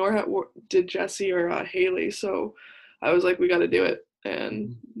 well, did Jesse or Haley. So I was like, we got to do it,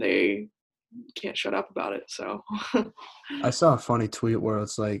 and they can't shut up about it. So I saw a funny tweet where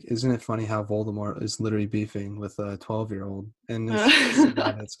it's like, isn't it funny how Voldemort is literally beefing with a 12-year-old? And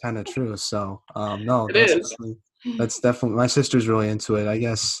it's kind of true. So, no, it is. that's definitely, my sister's really into it. I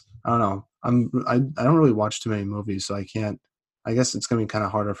guess, I don't know. I don't really watch too many movies, so I guess it's going to be kind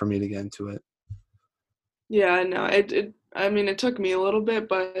of harder for me to get into it. Yeah, no, I mean, it took me a little bit,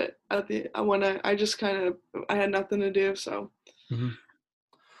 but at the when I just kind of I had nothing to do, so Hmm.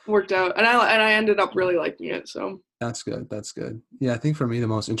 worked out, and I ended up really liking it. So That's good. That's good. Yeah, I think for me the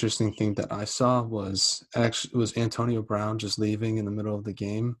most interesting thing that I saw was Antonio Brown just leaving in the middle of the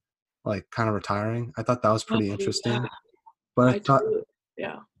game, like kind of retiring. I thought that was oh pretty yeah, interesting. But I I thought totally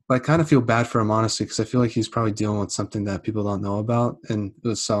yeah. but I kind of feel bad for him honestly because I feel like he's probably dealing with something that people don't know about, and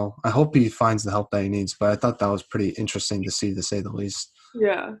so I hope he finds the help that he needs. But I thought that was pretty interesting to see, to say the least.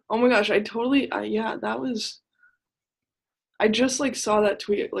 Yeah. Oh my gosh, yeah, that was I just like saw that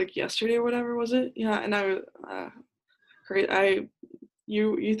tweet like yesterday or whatever was it? Yeah, and I great.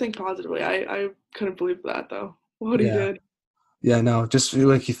 You think positively. I couldn't believe that though. What he Yeah. did. Yeah, no, just feel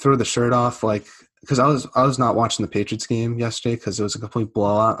like he threw the shirt off, like because I was not watching the Patriots game yesterday because it was a complete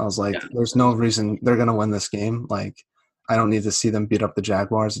blowout. I was like, Yeah. there's no reason they're gonna win this game. Like, I don't need to see them beat up the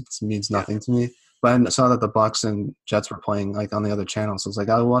Jaguars. It means Yeah. nothing to me. But I saw that the Bucks and Jets were playing like on the other channel, so I was like,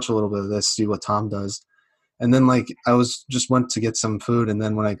 I'll watch a little bit of this, see what Tom does. And then like I was just went to get some food, and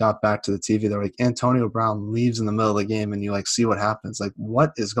then when I got back to the TV, they're like Antonio Brown leaves in the middle of the game, and you like see what happens. Like,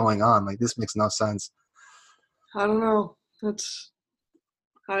 what is going on? Like, this makes no sense. I don't know. That's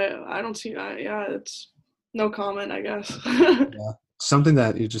I don't see yeah, it's no comment, I guess. Yeah. Something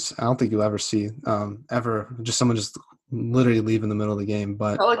that I don't think you'll ever see, ever, just someone just literally leave in the middle of the game.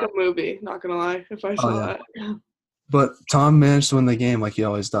 But, Felt like a movie, not gonna lie, if I oh, saw yeah. that. But Tom managed to win the game like he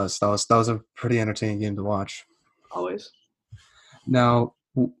always does. That was a pretty entertaining game to watch. Always. Now,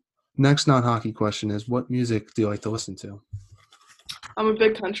 next non-hockey question is, what music do you like to listen to? I'm a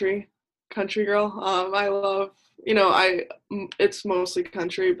big country girl. I love, it's mostly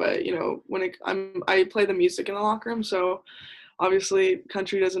country, but I play the music in the locker room, so obviously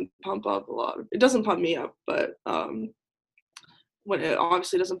country doesn't pump up a lot. It doesn't pump me up, but when it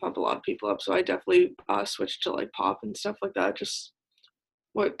obviously doesn't pump a lot of people up. So I definitely switched to like pop and stuff like that. Just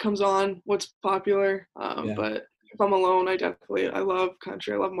what comes on, what's popular. Yeah. But if I'm alone, I love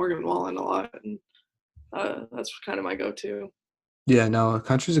country. I love Morgan Wallen a lot, and that's kind of my go-to. Yeah, no,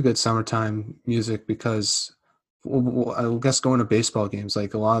 country's a good summertime music because I guess going to baseball games,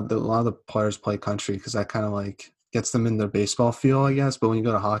 like a lot of the players play country because that kind of like gets them in their baseball feel, I guess. But when you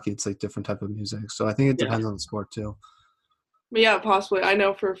go to hockey, it's like different type of music. So I think it Yeah. depends on the sport too. But yeah, possibly. I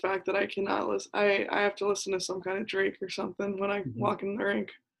know for a fact that I cannot listen. I have to listen to some kind of Drake or something when I Mhm. walk in the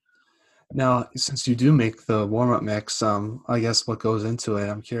rink. Now, since you do make the warm up mix, I guess what goes into it,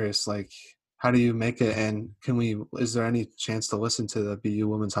 I'm curious, like how do you make it, and is there any chance to listen to the BU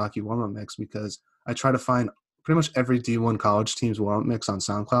women's hockey warm up mix? Because I try to find pretty much every D1 college team's warm up mix on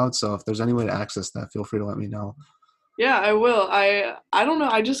SoundCloud. So if there's any way to access that, feel free to let me know. Yeah, I will. I don't know.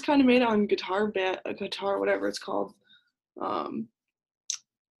 I just kind of made it on guitar, whatever it's called. Um,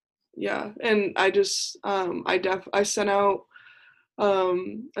 yeah, and I sent out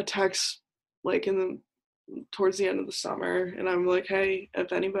a text like in the towards the end of the summer, and I'm like, hey,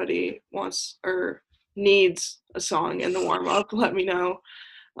 if anybody wants or needs a song in the warm up, let me know.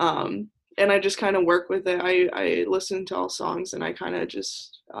 Um, and I just kind of work with it. I listen to all songs, and I kind of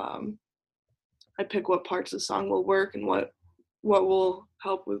just I pick what parts of the song will work and what will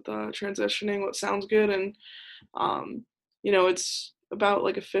help with transitioning, what sounds good, and um, it's about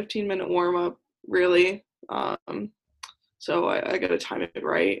like a 15-minute warm up, really. So I got to time it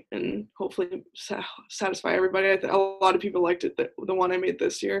right and hopefully satisfy everybody. A lot of people liked it, the one I made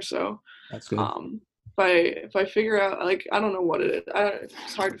this year. So That's good. um, if I figure out, like, I don't know what it is.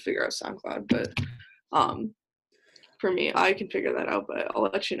 It's hard to figure out SoundCloud, but um, for me, I can figure that out. But I'll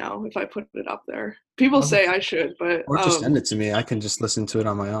let you know if I put it up there. People say I should, but Or just send it to me. I can just listen to it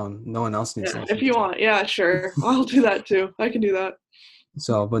on my own. No one else needs to yeah, listen if you to want, yeah, sure, I'll do that too. I can do that. it.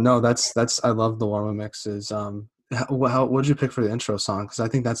 So, but no, that's I love the warm up mixes. What did you pick for the intro song? Because I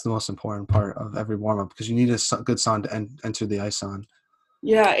think that's the most important part of every warm up because you need a good song to enter the ice on.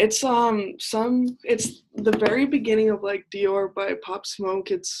 Yeah, it's the very beginning of like Dior by Pop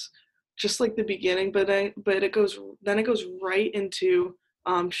Smoke. It's just like the beginning, but it goes right into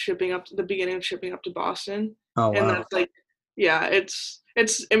shipping up the beginning of shipping up to Boston. Oh And wow. that's like, yeah, it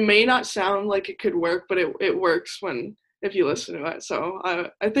may not sound like it could work, but it works when if you listen to it. So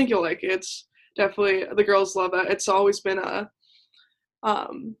I think you'll like it. It's definitely, the girls love it. It's always been a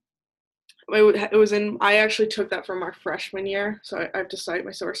um it was in, I actually took that from our freshman year, so I have to cite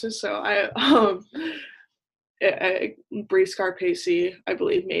my sources. So Bree Scarpacey, I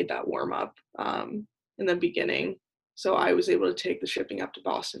believe, made that warm up in the beginning. So I was able to take the shipping up to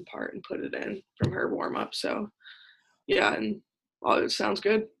Boston part and put it in from her warm up. So yeah, and it sounds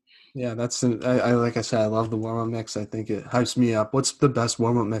good. Yeah, I like I said, I love the warm up mix. I think it hypes me up. What's the best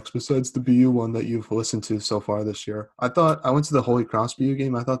warm up mix besides the BU one that you've listened to so far this year? I went to the Holy Cross BU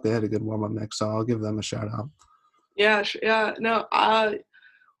game. I thought they had a good warm up mix, so I'll give them a shout out. Yeah, yeah. No,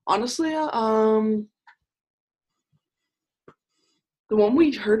 honestly, the one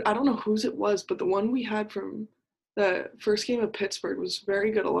we heard, I don't know whose it was, but the one we had from the first game of Pittsburgh was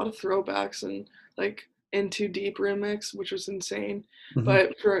very good. A lot of throwbacks and like Into Deep remix, which was insane. Hmm.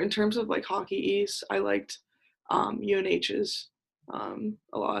 But in terms of like Hockey East, I liked UNH's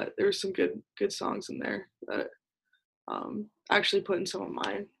a lot. There were some good songs in there that actually put in some of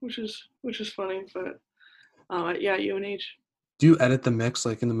mine, which is funny. But yeah, UNH. Do you edit the mix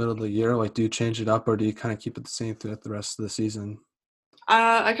like in the middle of the year? Like, do you change it up, or do you kind of keep it the same throughout the rest of the season?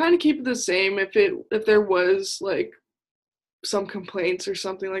 I kind of keep it the same. If there was like some complaints or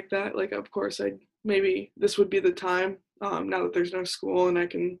something like that, like of course I maybe this would be the time, now that there's no school and I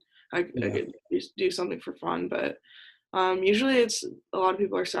Yeah. could just do something for fun. But usually it's a lot of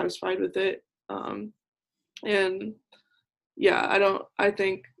people are satisfied with it, and yeah, I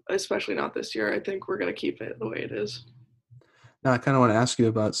think, especially not this year, I think we're gonna keep it the way it is. Now, I kind of want to ask you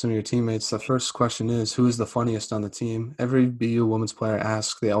about some of your teammates. The first question is, who is the funniest on the team? Every BU women's player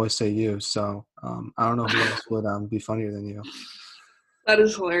asks, they always say you. So I don't know who else would be funnier than you. That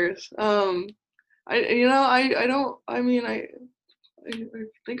is hilarious. I don't, I mean, I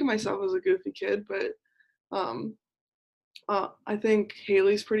think of myself as a goofy kid, but um I think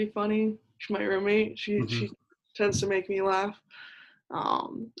Haley's pretty funny. She's my roommate. Hmm. She tends to make me laugh.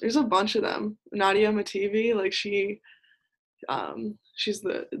 There's a bunch of them. Nadia Mativi, like she's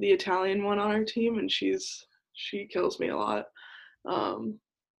the Italian one on our team, and she kills me a lot. Um,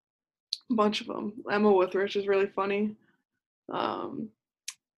 a bunch of them. Emma Withrich is really funny. Um,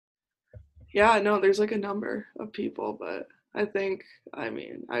 yeah, no, there's like a number of people, but I think, I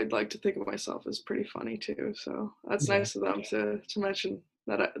mean, I'd like to think of myself as pretty funny too. So that's Yeah. nice of them to mention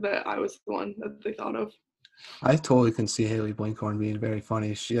that I was the one that they thought of. I totally can see Haley Blinkhorn being very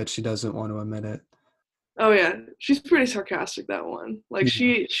funny. Yet she doesn't want to admit it. Oh yeah, she's pretty sarcastic, that one. Like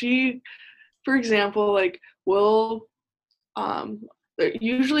Yeah. she for example, like will um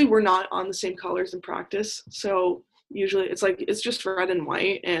usually we're not on the same colors in practice. So usually it's like it's just red and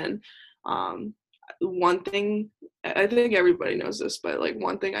white, and um one thing I think everybody knows this, but like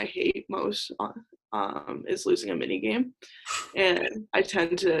one thing I hate most is losing a mini game, and I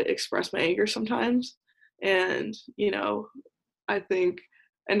tend to express my anger sometimes, and I think,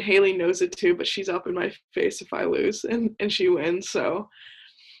 and Haley knows it too, but she's up in my face if I lose and she wins. So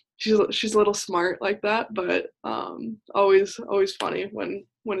she's a little smart like that, but always funny when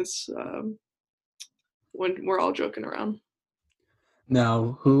it's when we're all joking around.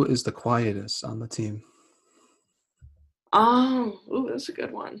 Now, who is the quietest on the team? Ooh, that's a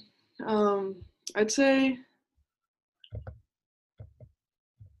good one. I'd say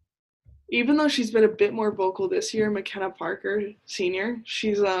even though she's been a bit more vocal this year, McKenna Parker, senior,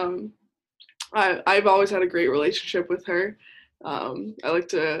 I've always had a great relationship with her. I like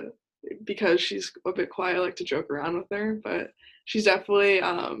to, because she's a bit quiet, I like to joke around with her, but she's definitely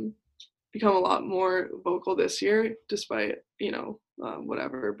become a lot more vocal this year, despite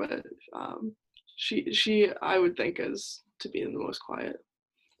whatever. But she I would think is to be the most quiet.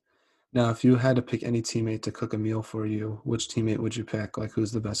 Now, if you had to pick any teammate to cook a meal for you, which teammate would you pick? Like,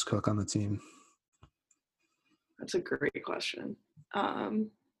 who's the best cook on the team? That's a great question. Um,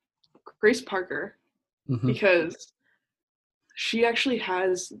 Grace Parker, Hmm. because she actually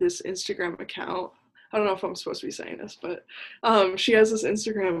has this Instagram account. I don't know if I'm supposed to be saying this, but she has this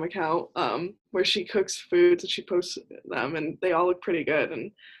Instagram account where she cooks foods and she posts them, and they all look pretty good.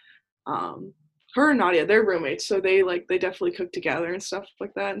 And um, her and Nadia, they're roommates, so they definitely cook together and stuff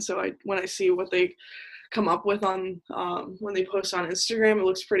like that. And so when I see what they come up with on when they post on Instagram, it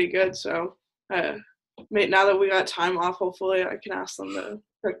looks pretty good. So uh, now that we got time off, hopefully I can ask them to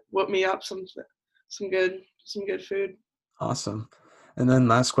whip me up some good food. Awesome. And then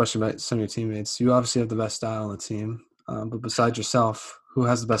last question about some of your teammates. You obviously have the best style on the team, but besides yourself, who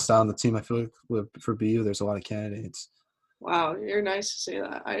has the best style on the team? I feel like for BU, there's a lot of candidates. Wow, you're nice to say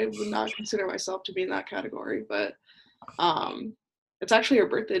that. I would not consider myself to be in that category, but um, it's actually her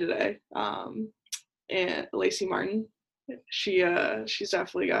birthday today. And Lacey Martin, she's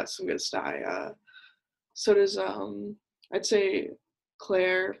definitely got some good style. So does I'd say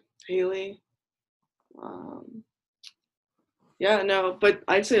Claire, Haley. Um, yeah, no, but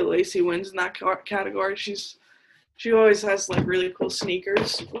I'd say Lacey wins in that category. She always has like really cool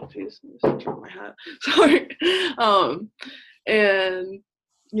sneakers. Oh, geez, I dropped my hat. Sorry. Um, and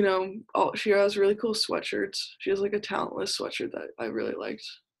she has really cool sweatshirts. She has like a talentless sweatshirt that I really liked.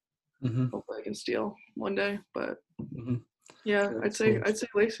 Hmm. Hopefully I can steal one day. But Hmm. yeah, Very I'd say cool. I'd say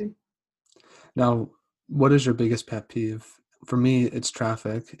Lacey. Now, what is your biggest pet peeve? For me, it's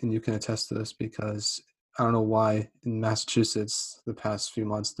traffic, and you can attest to this because I don't know why in Massachusetts the past few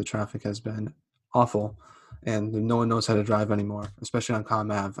months the traffic has been awful, and no one knows how to drive anymore, especially on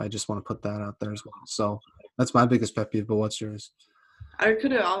Com Ave. I just want to put that out there as well. So that's my biggest pet peeve. But what's yours? I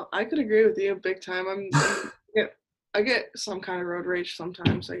could agree with you big time. Yeah, I get some kind of road rage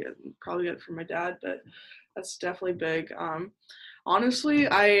sometimes. I probably get it from my dad, but that's definitely big. Honestly,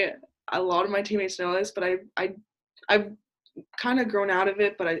 a lot of my teammates know this, but I've kind of grown out of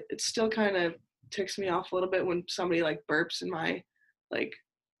it, but it still kind of ticks me off a little bit when somebody like burps in my like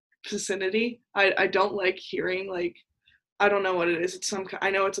vicinity. I don't like hearing, like, I don't know what it is. I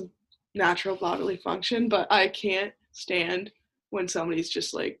know it's a natural bodily function, but I can't stand when somebody's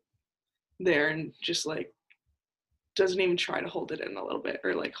just like there and just like doesn't even try to hold it in a little bit,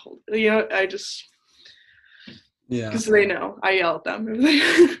 or like hold, I just, Yeah. because they know I yell at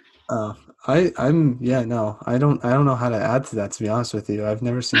them. Uh, I'm yeah, no, I don't know how to add to that, to be honest with you. I've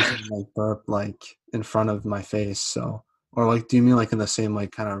never seen someone like burp like in front of my face, so or like do you mean like in the same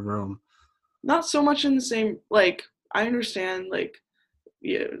like kind of room? Not so much in the same, like, I understand, like,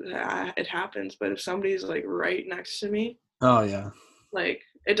 yeah, it happens, but if somebody's like right next to me, Oh yeah. like,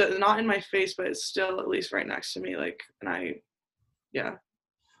 it does not in my face, but it's still at least right next to me, like, and yeah,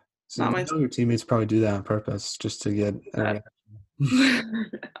 So not you my know your teammates probably do that on purpose just to get a that.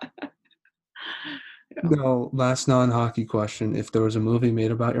 reaction. Yeah. Now, last non-hockey question. If there was a movie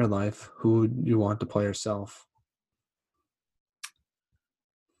made about your life, who would you want to play yourself?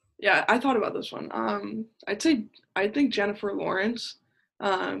 Yeah, I thought about this one. I think Jennifer Lawrence,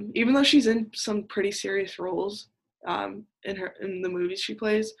 even though she's in some pretty serious roles, in the movies she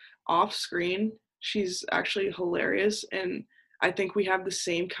plays off screen, she's actually hilarious, and I think we have the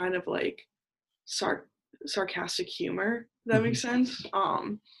same kind of like sar- sarcastic humor. If that Mhm. makes sense.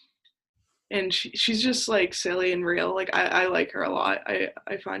 And she's just like silly and real. Like I like her a lot.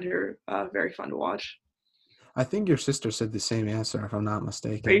 I find her very fun to watch. I think your sister said the same answer, if I'm not Are you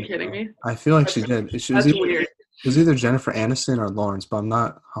mistaken. kidding me? I feel like That's, she did. that's weird. It was either Jennifer Aniston or Lawrence, but I'm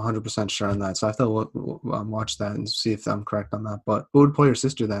not 100% sure on that. So I have to watch that and see if I'm correct on that. But who would play your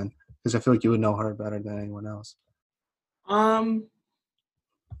sister then? Because I feel like you would know her better than anyone else. Um,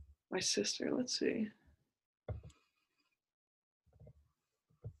 my sister. Let's see.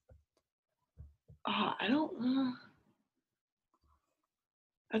 I don't.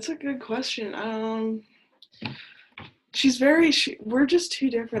 That's a good question. We're just too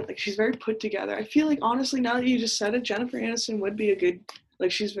different. Like she's very put together. I feel like honestly, now that you just said it, Jennifer Aniston would be a good.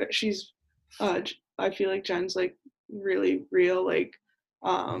 Like I feel like Jen's like really real, like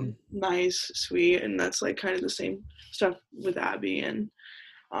Mhm. nice, sweet, and that's like kind of the same stuff with Abby and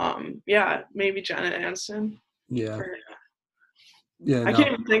yeah, maybe Jenna Aniston Yeah. for her. Yeah. I can't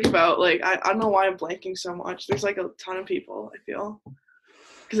No. even think about like I don't know why I'm blanking so much. There's like a ton of people I feel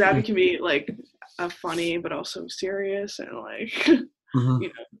because Abby can be like funny but also serious and like Mhm. you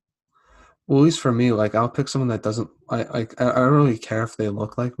know. Well, at least for me, like I'll pick someone that doesn't I don't really care if they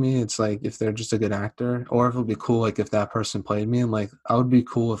look like me. It's like if they're just a good actor, or if it would be cool like if that person played me. And like I would be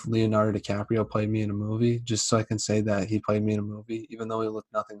cool if Leonardo DiCaprio played me in a movie, just so I can say that he played me in a movie, even though we look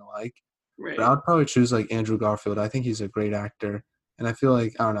nothing alike. But I Right. would probably choose like Andrew Garfield. I think he's a great actor, and I feel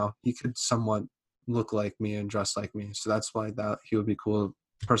like I don't know, he could somewhat look like me and dress like me. So that's why that he would be cool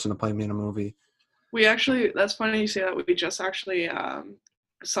person to play me in a movie. We actually, that's funny you say that. We just actually,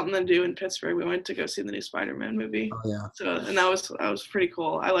 something to do in Pittsburgh. We went to go see the new Spider-Man movie. Oh yeah. So, and that was pretty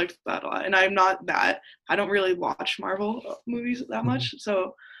cool. I liked that a lot. And I'm not that, I don't really watch Marvel movies that Mhm. much.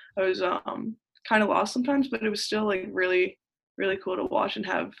 So I was, kind of lost sometimes, but it was still like really, really cool to watch and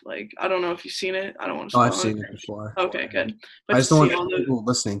have like, I don't know if you've seen it. I don't want to Oh, I've spoil it. seen it before. Okay, good. I But to just don't see want all the, people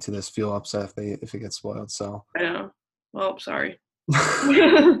listening to this feel upset if it gets spoiled. So I know. Well, sorry.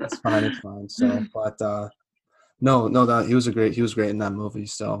 it's fine. It's fine. So, but no, no, that he was great in that movie.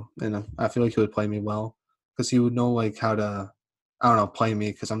 So, and I feel like he would play me well because he would know like how to, I don't know, play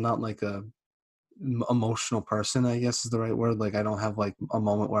me because I'm not like a emotional person. I guess is the right word. Like I don't have like a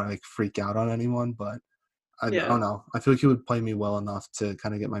moment where I like freak out on anyone, but I Yeah. don't know. I feel like he would play me well enough to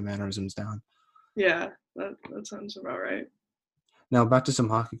kind of get my mannerisms down. Yeah. That sounds about right. Now back to some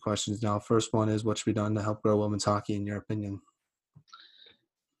hockey questions. Now, first one is what should be done to help grow women's hockey in your opinion?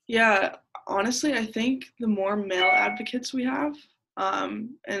 Yeah, honestly, I think the more male advocates we have,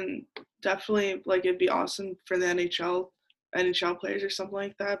 and definitely like it'd be awesome for the NHL players or something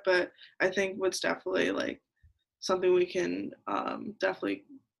like that. But I think what's definitely like something we can definitely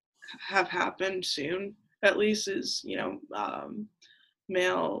have happen soon, at least, is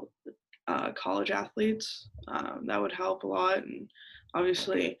male college athletes. That would help a lot, and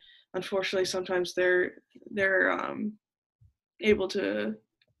obviously, unfortunately, sometimes they're able to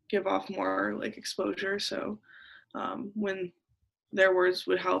give off more like exposure. So when their words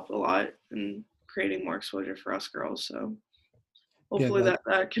would help a lot in creating more exposure for us girls. So Yeah, hopefully that.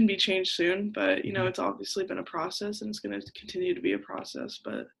 that can be changed soon. But Mhm. it's obviously been a process and it's going to continue to be a process.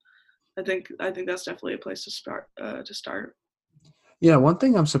 But I think that's definitely a place to start. To start. Yeah, one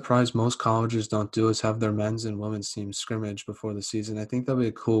thing I'm surprised most colleges don't do is have their men's and women's teams scrimmage before the season. I think that'd be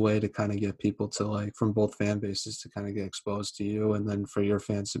a cool way to kind of get people to like from both fan bases to kind of get exposed to you, and then for your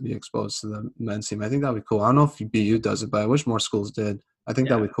fans to be exposed to the men's team. I think that'd be cool. I don't know if BU does it, but I wish more schools did. I think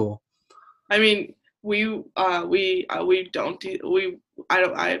that'd Yeah. be cool. I mean, we don't do we. I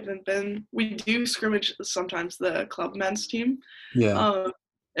don't. I haven't been. We do scrimmage sometimes the club men's team, Yeah, um,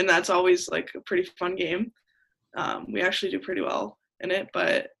 and that's always like a pretty fun game. We actually do pretty well in it,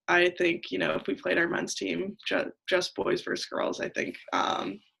 but I think if we played our men's team, just boys versus girls, I think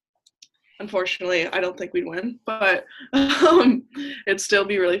unfortunately I don't think we'd win, but it'd still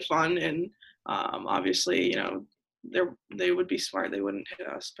be really fun and obviously they would be smart, they wouldn't hit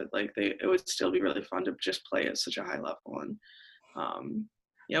us, but like it would still be really fun to just play at such a high level and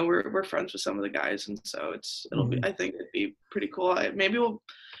we're friends with some of the guys and so it'll be hmm, I think it'd be pretty cool. Maybe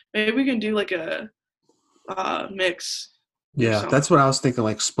we can do like a mix or yeah. something. That's what I was thinking.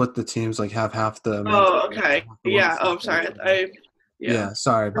 Like split the teams, like have half the men's, Oh, team, okay. half the Yeah. women's team Oh, I'm play sorry. each other. Yeah. Yeah,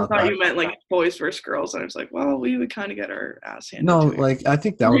 sorry I about thought that. you meant like boys versus girls. And I was like, well, we would kind of get our ass handed No, to it. like I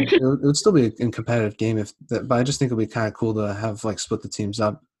think that it would still be a competitive game if that, but I just think it'd be kind of cool to have like split the teams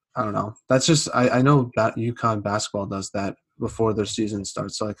up. I don't know. That's just I know that UConn basketball does that before their season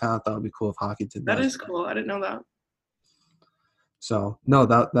starts, so I kind of thought it'd be cool if hockey did That that as is well. cool. I didn't know that. So no,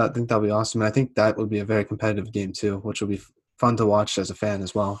 that I think that'll be awesome. And I think that would be a very competitive game too, which will be fun to watch as a fan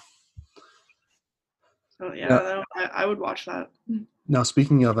as well. So Now, yeah, I would watch that. now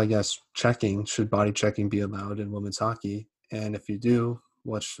speaking of, I guess, checking, should body checking be allowed in women's hockey? And if you do,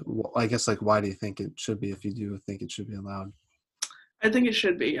 I guess, like, why do you think it should be if you do think it should be allowed? I think it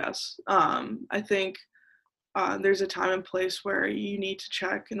should be, yes. I think there's a time and place where you need to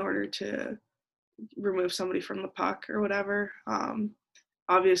check in order to remove somebody from the puck or whatever.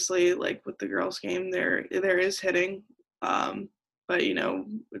 Obviously, like with the girls' game, there is hitting, but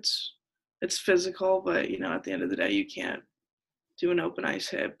it's physical. But at the end of the day, you can't do an open ice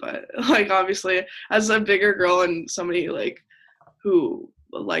hit. But like obviously, as a bigger girl and somebody like who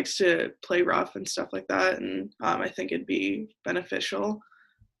likes to play rough and stuff like that, and I think it'd be beneficial.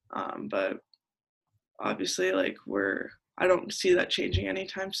 But obviously, like I don't see that changing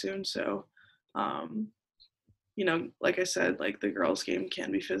anytime soon. So um, like I said, like the girls' game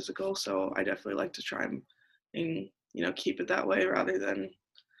can be physical, so I definitely like to try and keep it that way rather than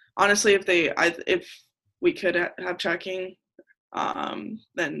honestly, if we could have checking,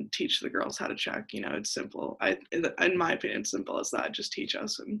 then teach the girls how to check. It's simple. In my opinion, it's simple as that. Just teach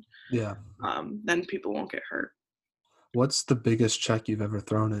us, and Yeah. then people won't get hurt. What's the biggest check you've ever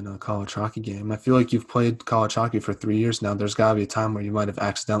thrown in a college hockey game? I feel like you've played college hockey for 3 years now. There's got to be a time where you might have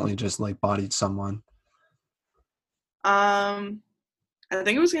accidentally just like bodied someone. Um, I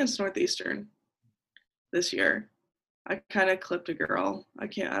think it was against Northeastern this year. I kind of clipped a girl.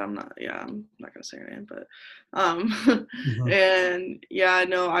 I'm not gonna say her name, but Mhm. and yeah,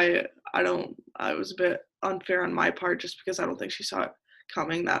 no, I don't. I was a bit unfair on my part just because I don't think she saw it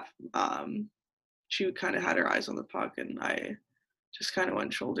coming. That she kind of had her eyes on the puck, and I just kind of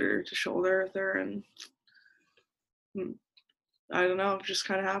went shoulder to shoulder with her, and mm, I don't know, it just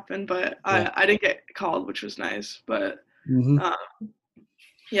kind of happened. But Yeah. I didn't get called, which was nice. But Hmm. uh,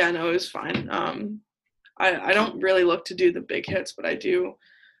 yeah, no, it was fine. I don't really look to do the big hits, but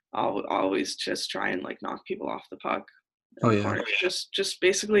I'll always just try and like knock people off the puck in Oh the yeah. corner. Just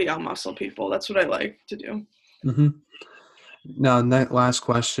basically out muscle people. That's what I like to do. Hmm. Now, that last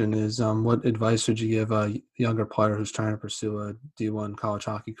question is, what advice would you give a younger player who's trying to pursue a D1 college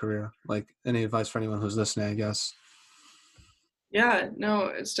hockey career? Like, any advice for anyone who's listening, I guess. Yeah, no,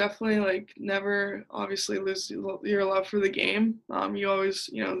 it's definitely like never obviously lose your love for the game. You always,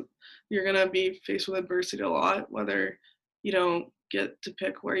 you're gonna be faced with adversity a lot, whether you don't get to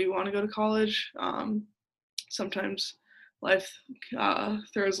pick where you want to go to college. Sometimes life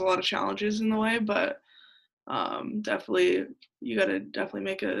throws a lot of challenges in the way, but definitely you got to definitely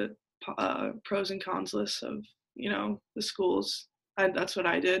make a pros and cons list of the schools. And that's what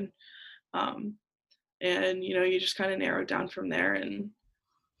I did. Um, and you just kind of narrow it down from there. And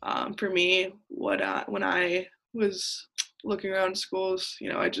for me, when I was looking around schools,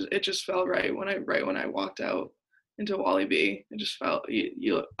 it just felt right when I walked out into Wally B. It just felt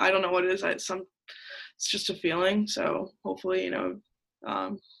I don't know what it is. It's just a feeling. So hopefully,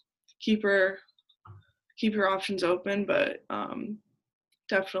 um, keep her keep your options open, but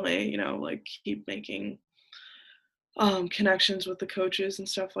definitely, like keep making connections with the coaches and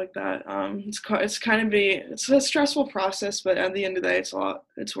stuff like that. It's a stressful process, but at the end of the day,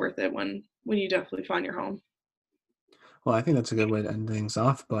 it's worth it when you definitely find your home. Well, I think that's a good way to end things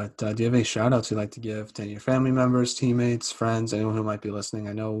off. But do you have any shout outs you'd like to give to any of your family members, teammates, friends, anyone who might be listening?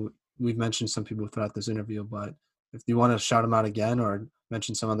 I know we've mentioned some people throughout this interview, but if you want to shout them out again or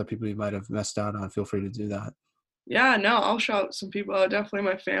mention some other people you might have missed out on, feel free to do that. Yeah, no, I'll shout some people out. Definitely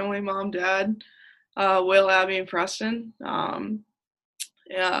my family, mom, dad, Will, Abby, and Preston.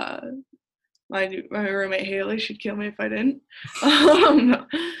 Yeah, my roommate Haley, she'd kill me if I didn't.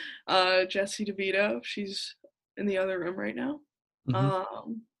 Jessie DeVito, she's in the other room right now. Hmm.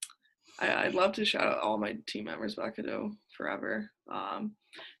 Um, I'd love to shout out all my team members, but I could go forever.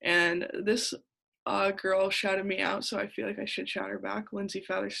 And this girl shouted me out, so I feel like I should shout her back. Lindsay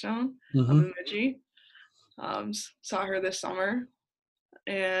Featherstone of Hmm. Bemidji. Saw her this summer,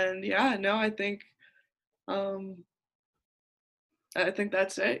 and yeah, no, um, I think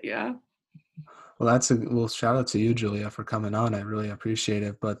that's it. Yeah. Well, that's a well, shout out to you, Julia, for coming on. I really appreciate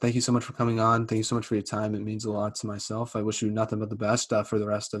it. But thank you so much for coming on. Thank you so much for your time. It means a lot to myself. I wish you nothing but the best for the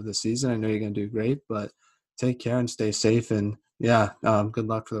rest of the season. I know you're going to do great, but take care and stay safe. And yeah, good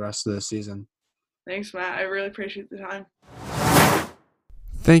luck for the rest of the season. Thanks, Matt. I really appreciate the time.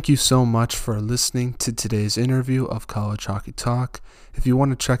 Thank you so much for listening to today's interview of College Hockey Talk. If you want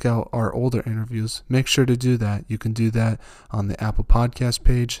to check out our older interviews, make sure to do that. You can do that on the Apple Podcast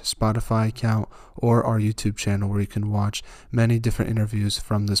page, Spotify account, or our YouTube channel where you can watch many different interviews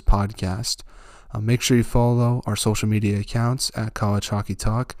from this podcast. Make sure you follow our social media accounts at College Hockey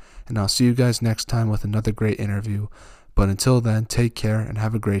Talk, and I'll see you guys next time with another great interview. But until then, take care and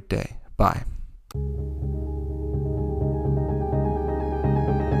have a great day. Bye. You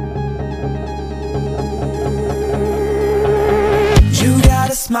got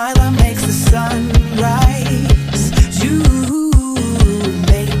a smile that makes the sun rise. You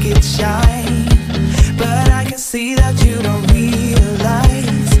make it shine.